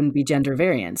 Otherwise it wouldn't be gender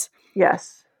variance.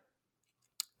 Yes.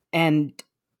 And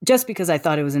just because I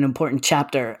thought it was an important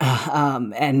chapter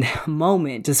and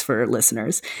moment just for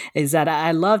listeners, is that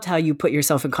I loved how you put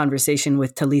yourself in conversation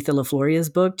with Talitha LaFloria's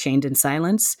book, Chained in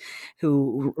Silence,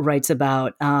 who writes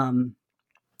about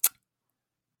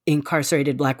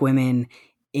incarcerated Black women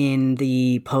in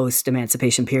the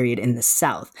post-emancipation period in the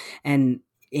South. And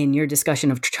in your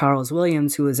discussion of Charles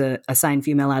Williams, who was a assigned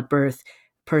female at birth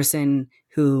person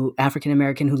African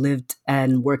American who lived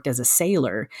and worked as a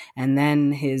sailor, and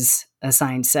then his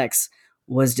assigned sex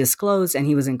was disclosed and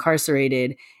he was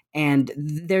incarcerated. And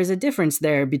there's a difference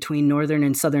there between northern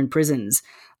and southern prisons,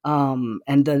 and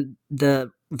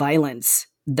the violence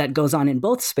that goes on in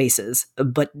both spaces,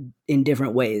 but in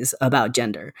different ways about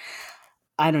gender.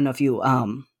 I don't know if you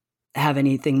have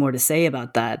anything more to say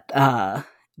about that.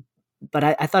 But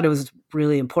I thought it was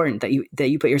really important that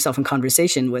you put yourself in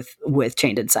conversation with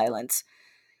Chained in Silence.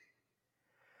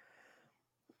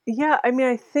 Yeah, I mean,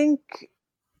 I think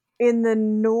in the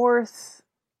North,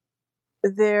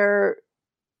 there,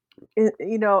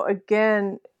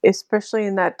 again, especially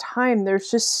in that time, there's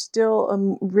just still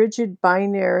a rigid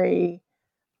binary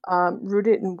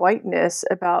rooted in whiteness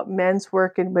about men's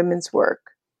work and women's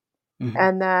work,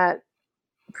 and that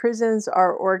prisons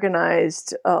are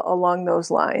organized along those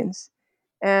lines.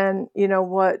 And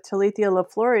what Talitha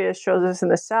LaFloria shows us in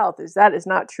the South is that is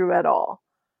not true at all.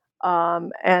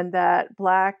 And that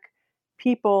Black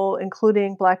people,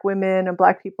 including Black women and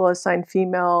Black people assigned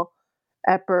female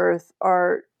at birth,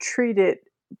 are treated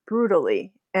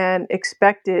brutally and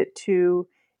expected to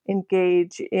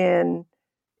engage in,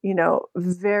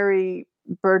 very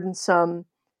burdensome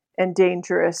and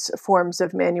dangerous forms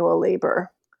of manual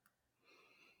labor.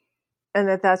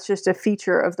 And that's just a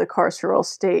feature of the carceral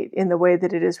state in the way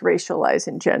that it is racialized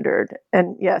and gendered.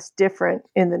 And yes, different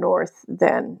in the North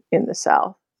than in the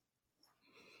South.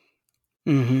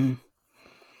 Mm-hmm.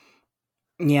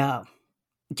 Yeah.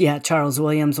 Yeah, Charles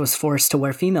Williams was forced to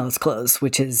wear females' clothes,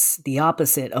 which is the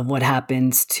opposite of what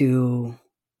happens to,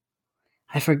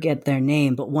 I forget their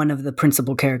name, but one of the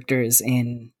principal characters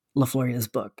in LaFloria's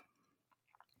book.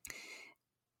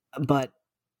 But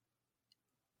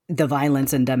the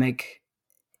violence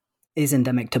is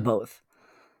endemic to both.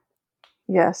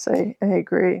 Yes, I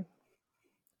agree.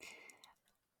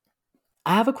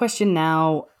 I have a question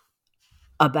now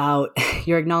about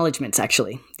your acknowledgments,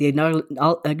 actually, the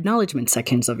acknowledgement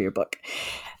sections of your book.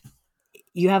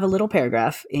 You have a little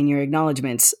paragraph in your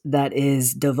acknowledgments that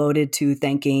is devoted to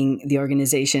thanking the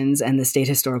organizations and the state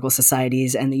historical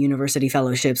societies and the university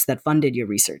fellowships that funded your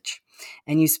research.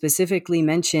 And you specifically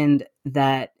mentioned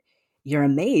that you're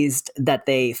amazed that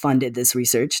they funded this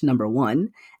research, number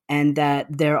one, and that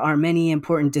there are many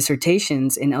important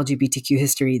dissertations in LGBTQ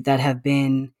history that have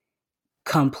been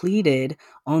completed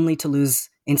only to lose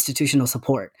institutional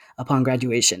support upon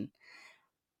graduation.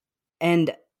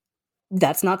 And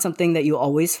that's not something that you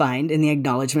always find in the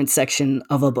acknowledgement section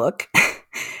of a book.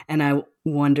 And I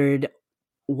wondered,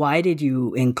 why did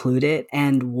you include it?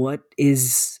 And what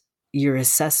is your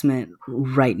assessment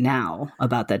right now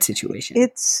about that situation?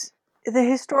 It's the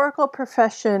historical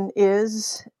profession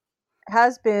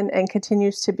has been and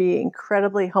continues to be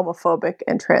incredibly homophobic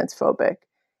and transphobic.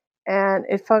 And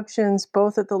it functions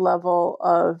both at the level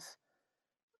of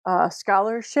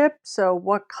scholarship, so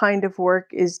what kind of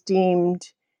work is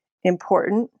deemed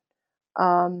important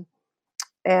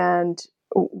and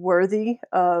worthy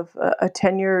of a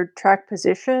tenured track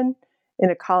position in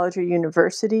a college or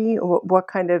university, what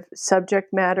kind of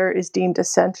subject matter is deemed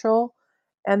essential.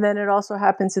 And then it also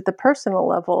happens at the personal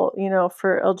level,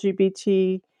 for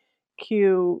LGBTQ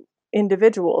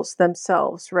individuals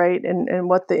themselves, right? And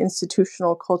what the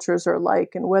institutional cultures are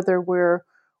like, and whether we're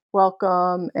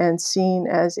welcome and seen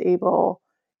as able,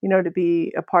 to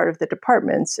be a part of the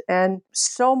departments. And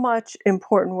so much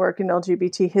important work in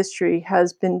LGBT history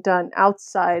has been done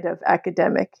outside of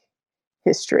academic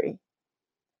history,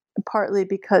 partly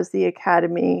because the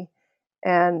academy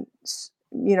and,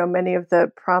 many of the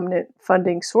prominent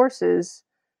funding sources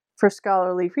for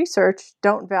scholarly research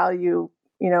don't value,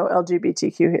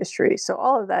 LGBTQ history. So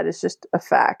all of that is just a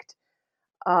fact.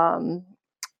 And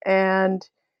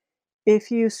if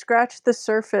you scratch the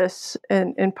surface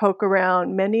and poke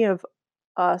around, many of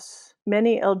us,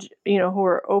 who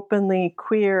are openly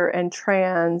queer and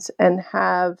trans and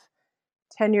have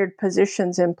tenured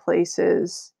positions in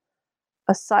places,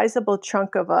 a sizable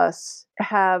chunk of us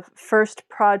have first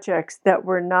projects that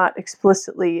were not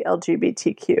explicitly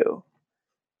LGBTQ.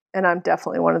 And I'm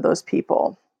definitely one of those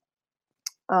people.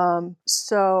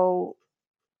 So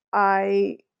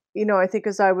I think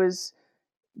as I was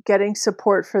getting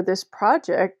support for this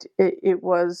project, it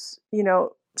was,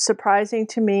 surprising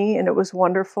to me, and it was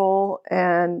wonderful.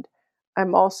 And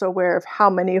I'm also aware of how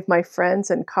many of my friends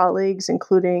and colleagues,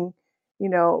 including,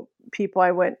 people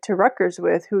I went to Rutgers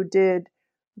with, who did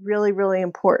really, really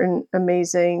important,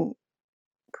 amazing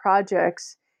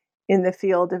projects in the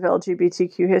field of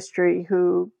LGBTQ history,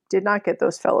 who did not get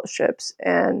those fellowships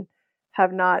and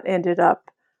have not ended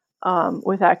up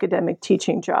with academic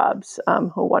teaching jobs,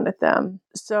 who wanted them.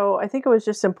 So I think it was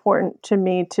just important to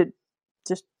me to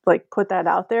just put that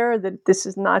out there, that this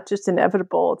is not just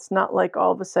inevitable. It's not like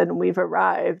all of a sudden we've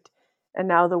arrived and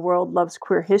now the world loves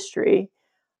queer history.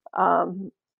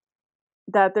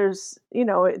 That there's,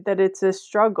 that it's a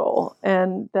struggle,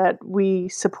 and that we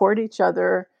support each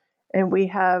other, and we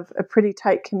have a pretty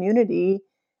tight community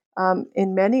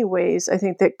in many ways, I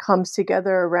think, that comes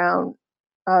together around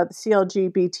the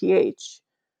CLGBTH,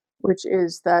 which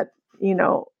is that,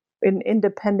 an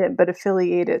independent but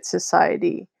affiliated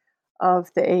society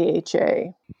of the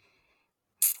AHA.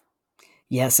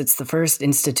 Yes, it's the first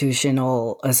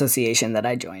institutional association that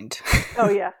I joined. Oh,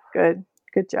 yeah. Good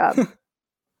job.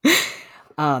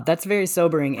 That's a very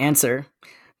sobering answer,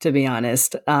 to be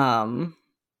honest, as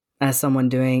someone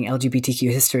doing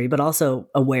LGBTQ history, but also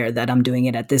aware that I'm doing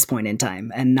it at this point in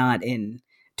time and not in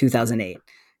 2008,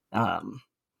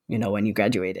 when you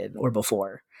graduated or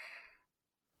before.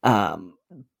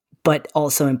 But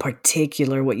also in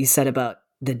particular, what you said about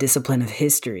the discipline of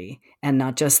history, and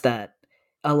not just that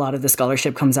a lot of the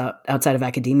scholarship comes outside of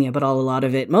academia, but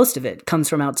most of it comes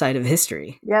from outside of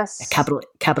history. Yes.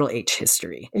 Capital H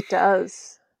history. It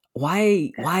does.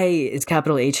 Why is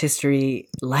capital H history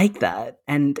like that?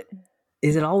 And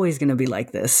is it always going to be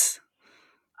like this?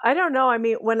 I don't know. I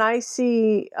mean, when I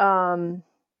see, how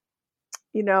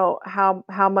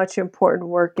much important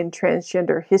work in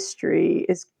transgender history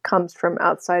comes from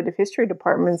outside of history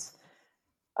departments,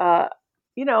 uh,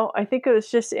 I think it was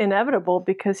just inevitable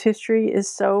because history is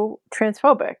so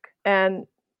transphobic, and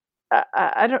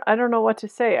I don't know what to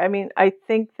say. I mean, I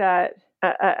think that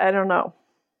I don't know.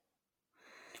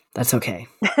 That's okay.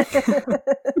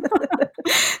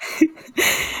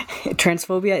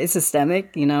 Transphobia is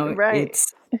systemic, Right.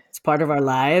 it's part of our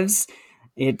lives.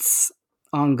 It's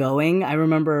ongoing. I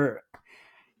remember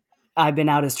I've been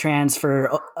out as trans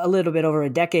for a little bit over a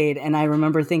decade, and I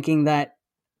remember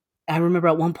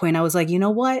at one point I was like, you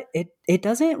know what? It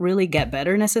doesn't really get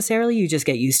better necessarily. You just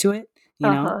get used to it,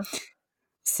 Uh-huh.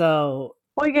 So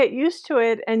Well, you get used to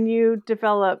it and you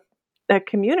develop a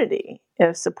community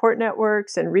of support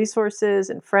networks and resources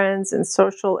and friends and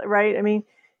social, right? I mean,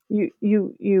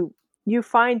 you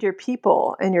find your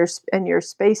people and your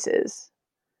spaces.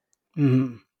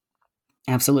 mhm,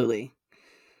 absolutely.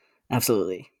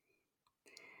 Absolutely.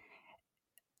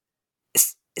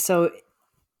 So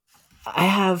I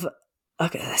have a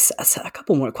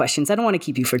couple more questions. I don't want to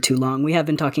keep you for too long. We have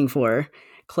been talking for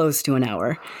close to an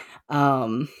hour.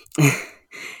 Um,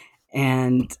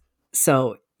 and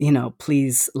so,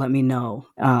 please let me know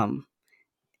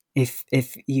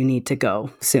if you need to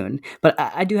go soon. But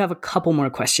I do have a couple more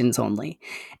questions only.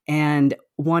 And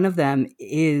one of them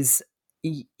is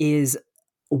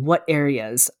what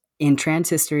areas in trans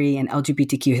history and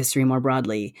LGBTQ history more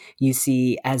broadly you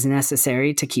see as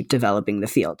necessary to keep developing the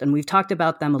field. And we've talked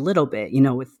about them a little bit,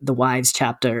 with the wives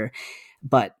chapter,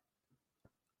 but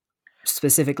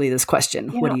specifically this question,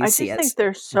 what do you I see just think as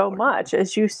there's so important? much,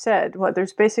 as you said.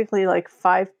 There's basically like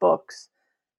 5 books,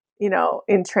 in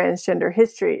transgender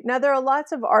history. Now there are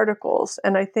lots of articles,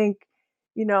 and I think,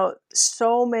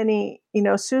 so many.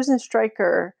 Susan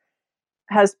Stryker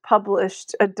has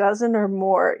published a dozen or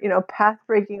more,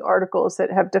 path-breaking articles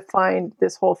that have defined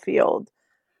this whole field.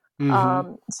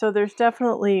 Mm-hmm. So there's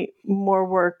definitely more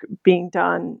work being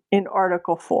done in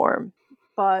article form,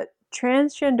 but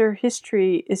transgender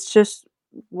history is just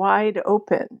wide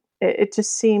open. It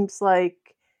just seems like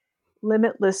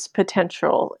limitless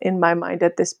potential in my mind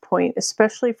at this point,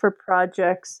 especially for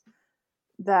projects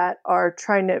that are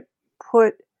trying to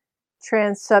put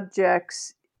trans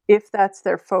subjects, if that's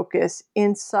their focus,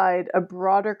 inside a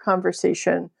broader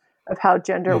conversation of how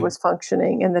gender Mm-hmm. was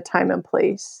functioning in the time and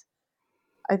place.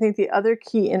 I think the other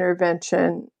key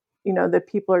intervention, that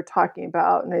people are talking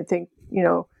about, and I think,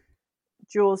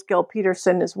 Jules Gill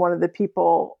Peterson is one of the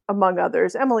people, among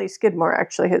others. Emily Skidmore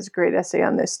actually has a great essay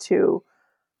on this too,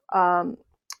 um,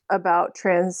 about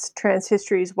trans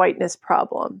history's whiteness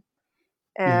problem,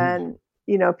 Mm-hmm.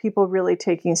 and people really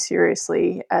taking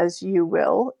seriously, as you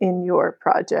will in your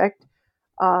project,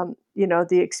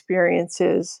 the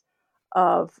experiences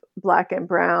of Black and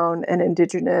Brown and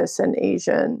Indigenous and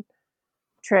Asian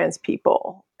trans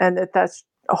people, and that's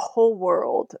a whole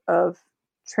world of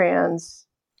trans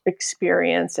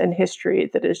experience and history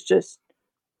that is just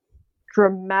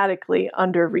dramatically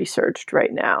under researched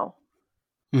right now,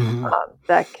 Mm-hmm.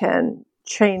 that can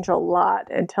change a lot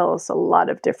and tell us a lot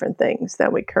of different things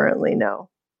than we currently know.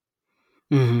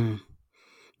 Mm-hmm.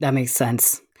 That makes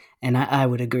sense. And I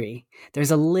would agree.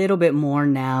 There's a little bit more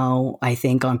now, I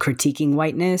think, on critiquing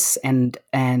whiteness and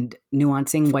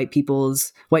nuancing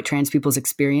white trans people's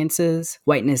experiences.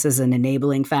 Whiteness as an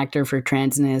enabling factor for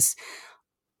transness,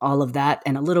 all of that,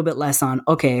 and a little bit less on,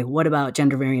 okay, what about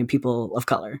gender variant people of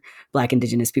color, Black,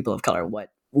 Indigenous people of color? What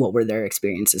were their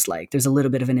experiences like? There's a little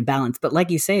bit of an imbalance, but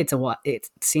like you say, it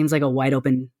seems like a wide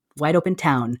open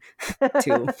town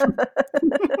too.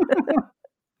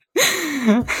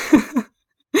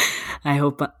 I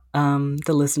hope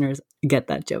the listeners get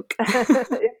that joke.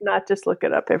 If not, just look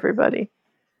it up, everybody.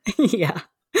 Yeah.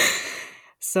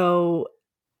 So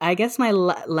I guess my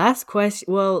last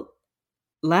question. Well,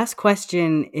 last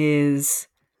question is: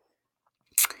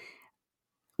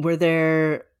 were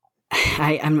there?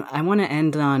 I want to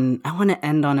end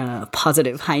on a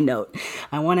positive high note.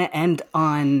 I want to end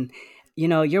on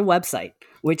your website,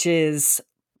 which is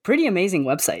pretty amazing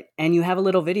website, and you have a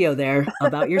little video there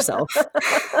about yourself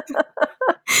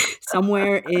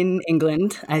somewhere in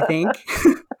England, I think,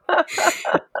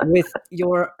 with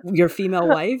your female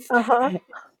wife, Uh-huh.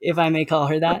 if I may call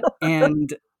her that,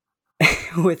 and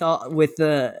with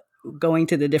the going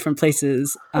to the different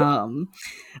places.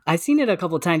 I've seen it a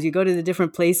couple of times. You go to the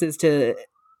different places to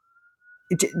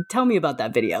tell me about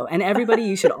that video. And everybody,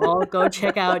 you should all go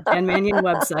check out Jen Mannion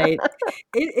website.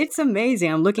 It's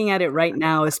amazing. I'm looking at it right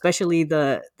now, especially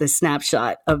the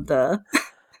snapshot of the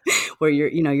where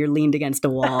you're leaned against a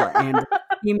wall, and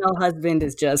female husband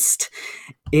is just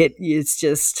it's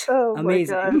just Oh my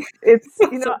amazing. God. It's,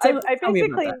 So I tell me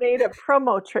about basically made a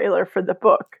promo trailer for the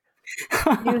book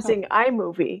that. using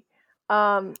iMovie.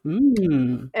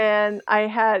 Mm. And I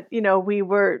had, we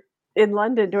were in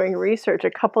London doing research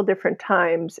a couple different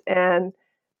times. And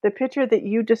the picture that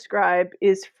you describe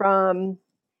is from,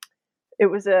 it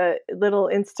was a little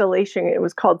installation. It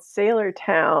was called Sailor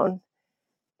Town.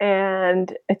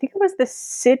 And I think it was the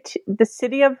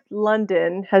city of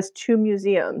London has two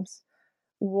museums.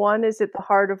 One is at the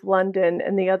heart of London,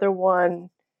 and the other one,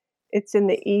 it's in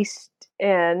the East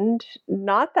End,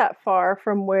 not that far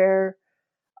from where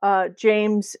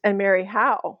James and Mary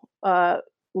Howe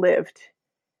lived,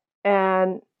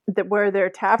 and where their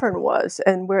tavern was,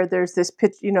 and where there's this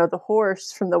pitch, the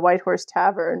horse from the White Horse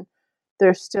Tavern.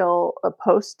 There's still a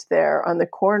post there on the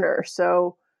corner.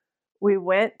 So we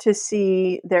went to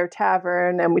see their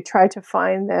tavern, and we tried to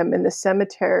find them in the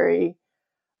cemetery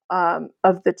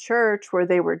of the church where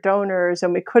they were donors,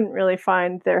 and we couldn't really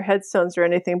find their headstones or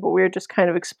anything, but we were just kind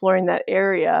of exploring that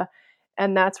area.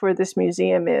 And that's where this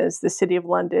museum is, the City of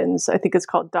London's, I think it's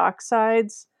called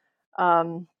Docksides,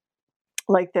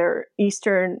 like their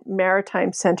Eastern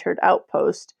Maritime Centered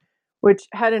outpost, which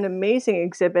had an amazing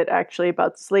exhibit actually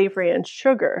about slavery and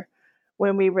sugar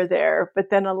when we were there. But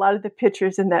then a lot of the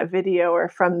pictures in that video are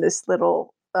from this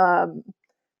little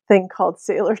thing called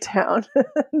Sailor Town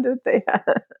that they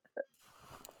had.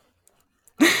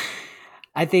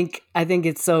 I think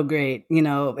it's so great.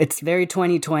 It's very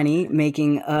 2020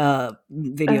 making a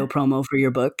video promo for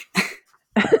your book.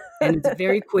 And it's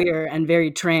very queer and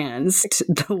very trans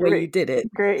the way you did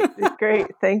it. Great.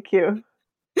 Thank you.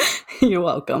 You're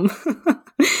welcome.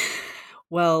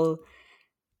 Well,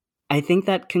 I think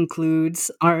that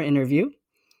concludes our interview.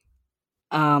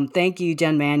 Thank you,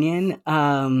 Jen Mannion.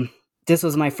 This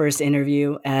was my first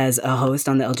interview as a host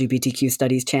on the LGBTQ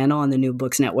Studies channel on the New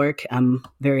Books Network. I'm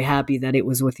very happy that it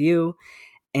was with you,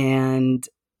 and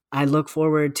I look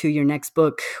forward to your next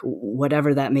book,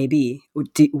 whatever that may be.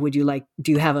 Do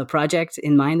you have a project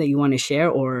in mind that you want to share,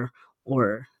 or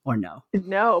no?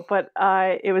 No, but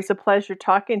it was a pleasure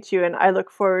talking to you, and I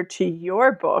look forward to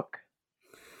your book,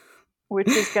 which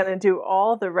is going to do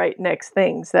all the right next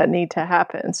things that need to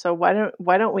happen. So why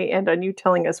don't we end on you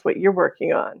telling us what you're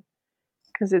working on?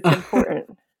 Because it's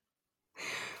important.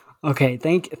 Okay,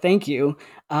 thank you.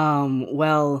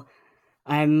 Well,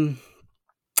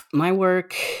 my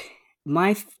work,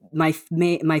 my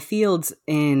fields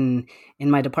in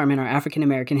my department are African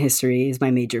American history is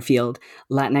my major field,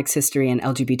 Latinx history and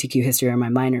LGBTQ history are my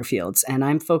minor fields, and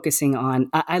I'm focusing on.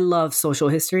 I love social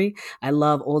history. I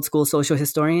love old school social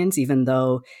historians, even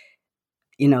though,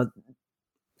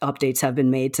 updates have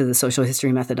been made to the social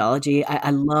history methodology.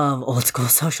 I love old school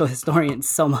social historians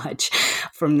so much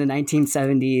from the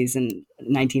 1970s and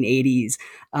 1980s.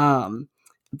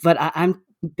 But I'm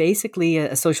basically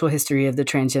a social history of the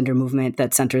transgender movement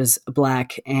that centers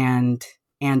Black and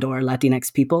or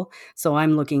Latinx people. So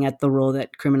I'm looking at the role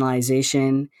that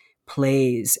criminalization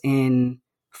plays in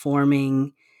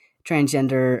forming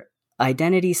transgender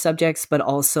identity subjects, but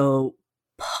also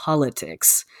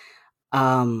politics.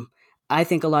 I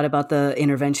think a lot about the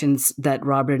interventions that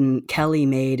Robin Kelly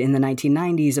made in the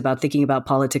 1990s about thinking about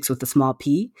politics with a small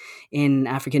p in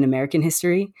African American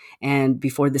history and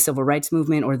before the civil rights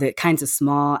movement, or the kinds of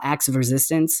small acts of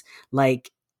resistance,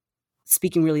 like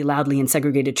speaking really loudly in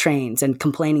segregated trains and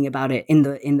complaining about it in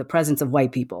the presence of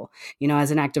white people,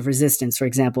 as an act of resistance, for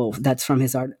example. That's from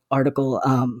his article,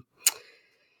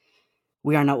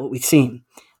 We Are Not What We've Seen.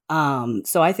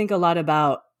 So I think a lot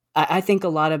about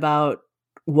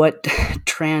what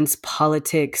trans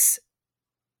politics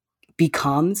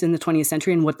becomes in the 20th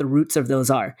century and what the roots of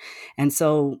those are. And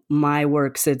so my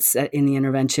work sits in the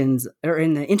interventions or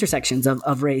in the intersections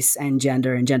of race and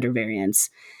gender variance.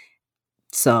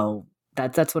 So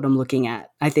that's what I'm looking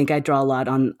at. I think I draw a lot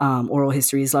on oral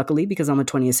histories, luckily, because I'm a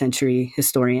 20th century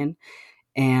historian.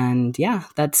 And yeah,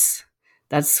 that's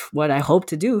what I hope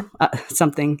to do,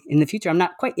 something in the future. I'm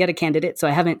not quite yet a candidate, so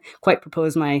I haven't quite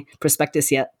proposed my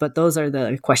prospectus yet, but those are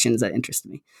the questions that interest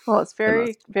me. Well, it's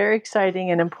very, very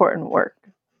exciting and important work.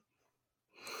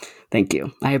 Thank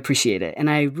you. I appreciate it. And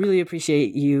I really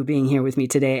appreciate you being here with me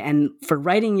today and for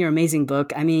writing your amazing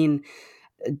book. I mean,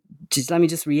 let me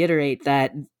just reiterate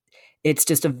that it's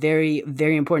just a very,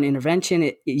 very important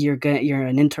intervention. You're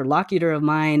an interlocutor of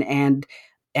mine, and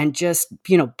just,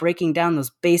 breaking down those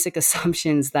basic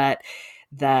assumptions that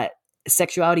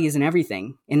sexuality isn't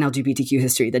everything in LGBTQ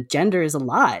history, that gender is a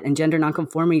lot and gender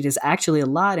nonconformity is actually a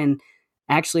lot. And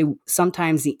actually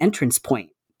sometimes the entrance point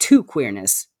to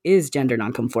queerness is gender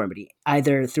nonconformity,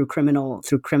 either through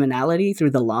criminality,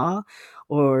 through the law,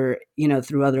 or,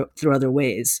 through other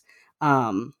ways.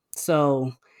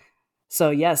 So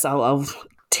yes, I'll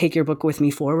take your book with me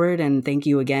forward, and thank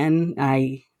you again.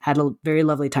 I had a very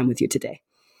lovely time with you today.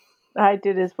 I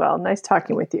did as well. Nice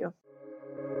talking with you.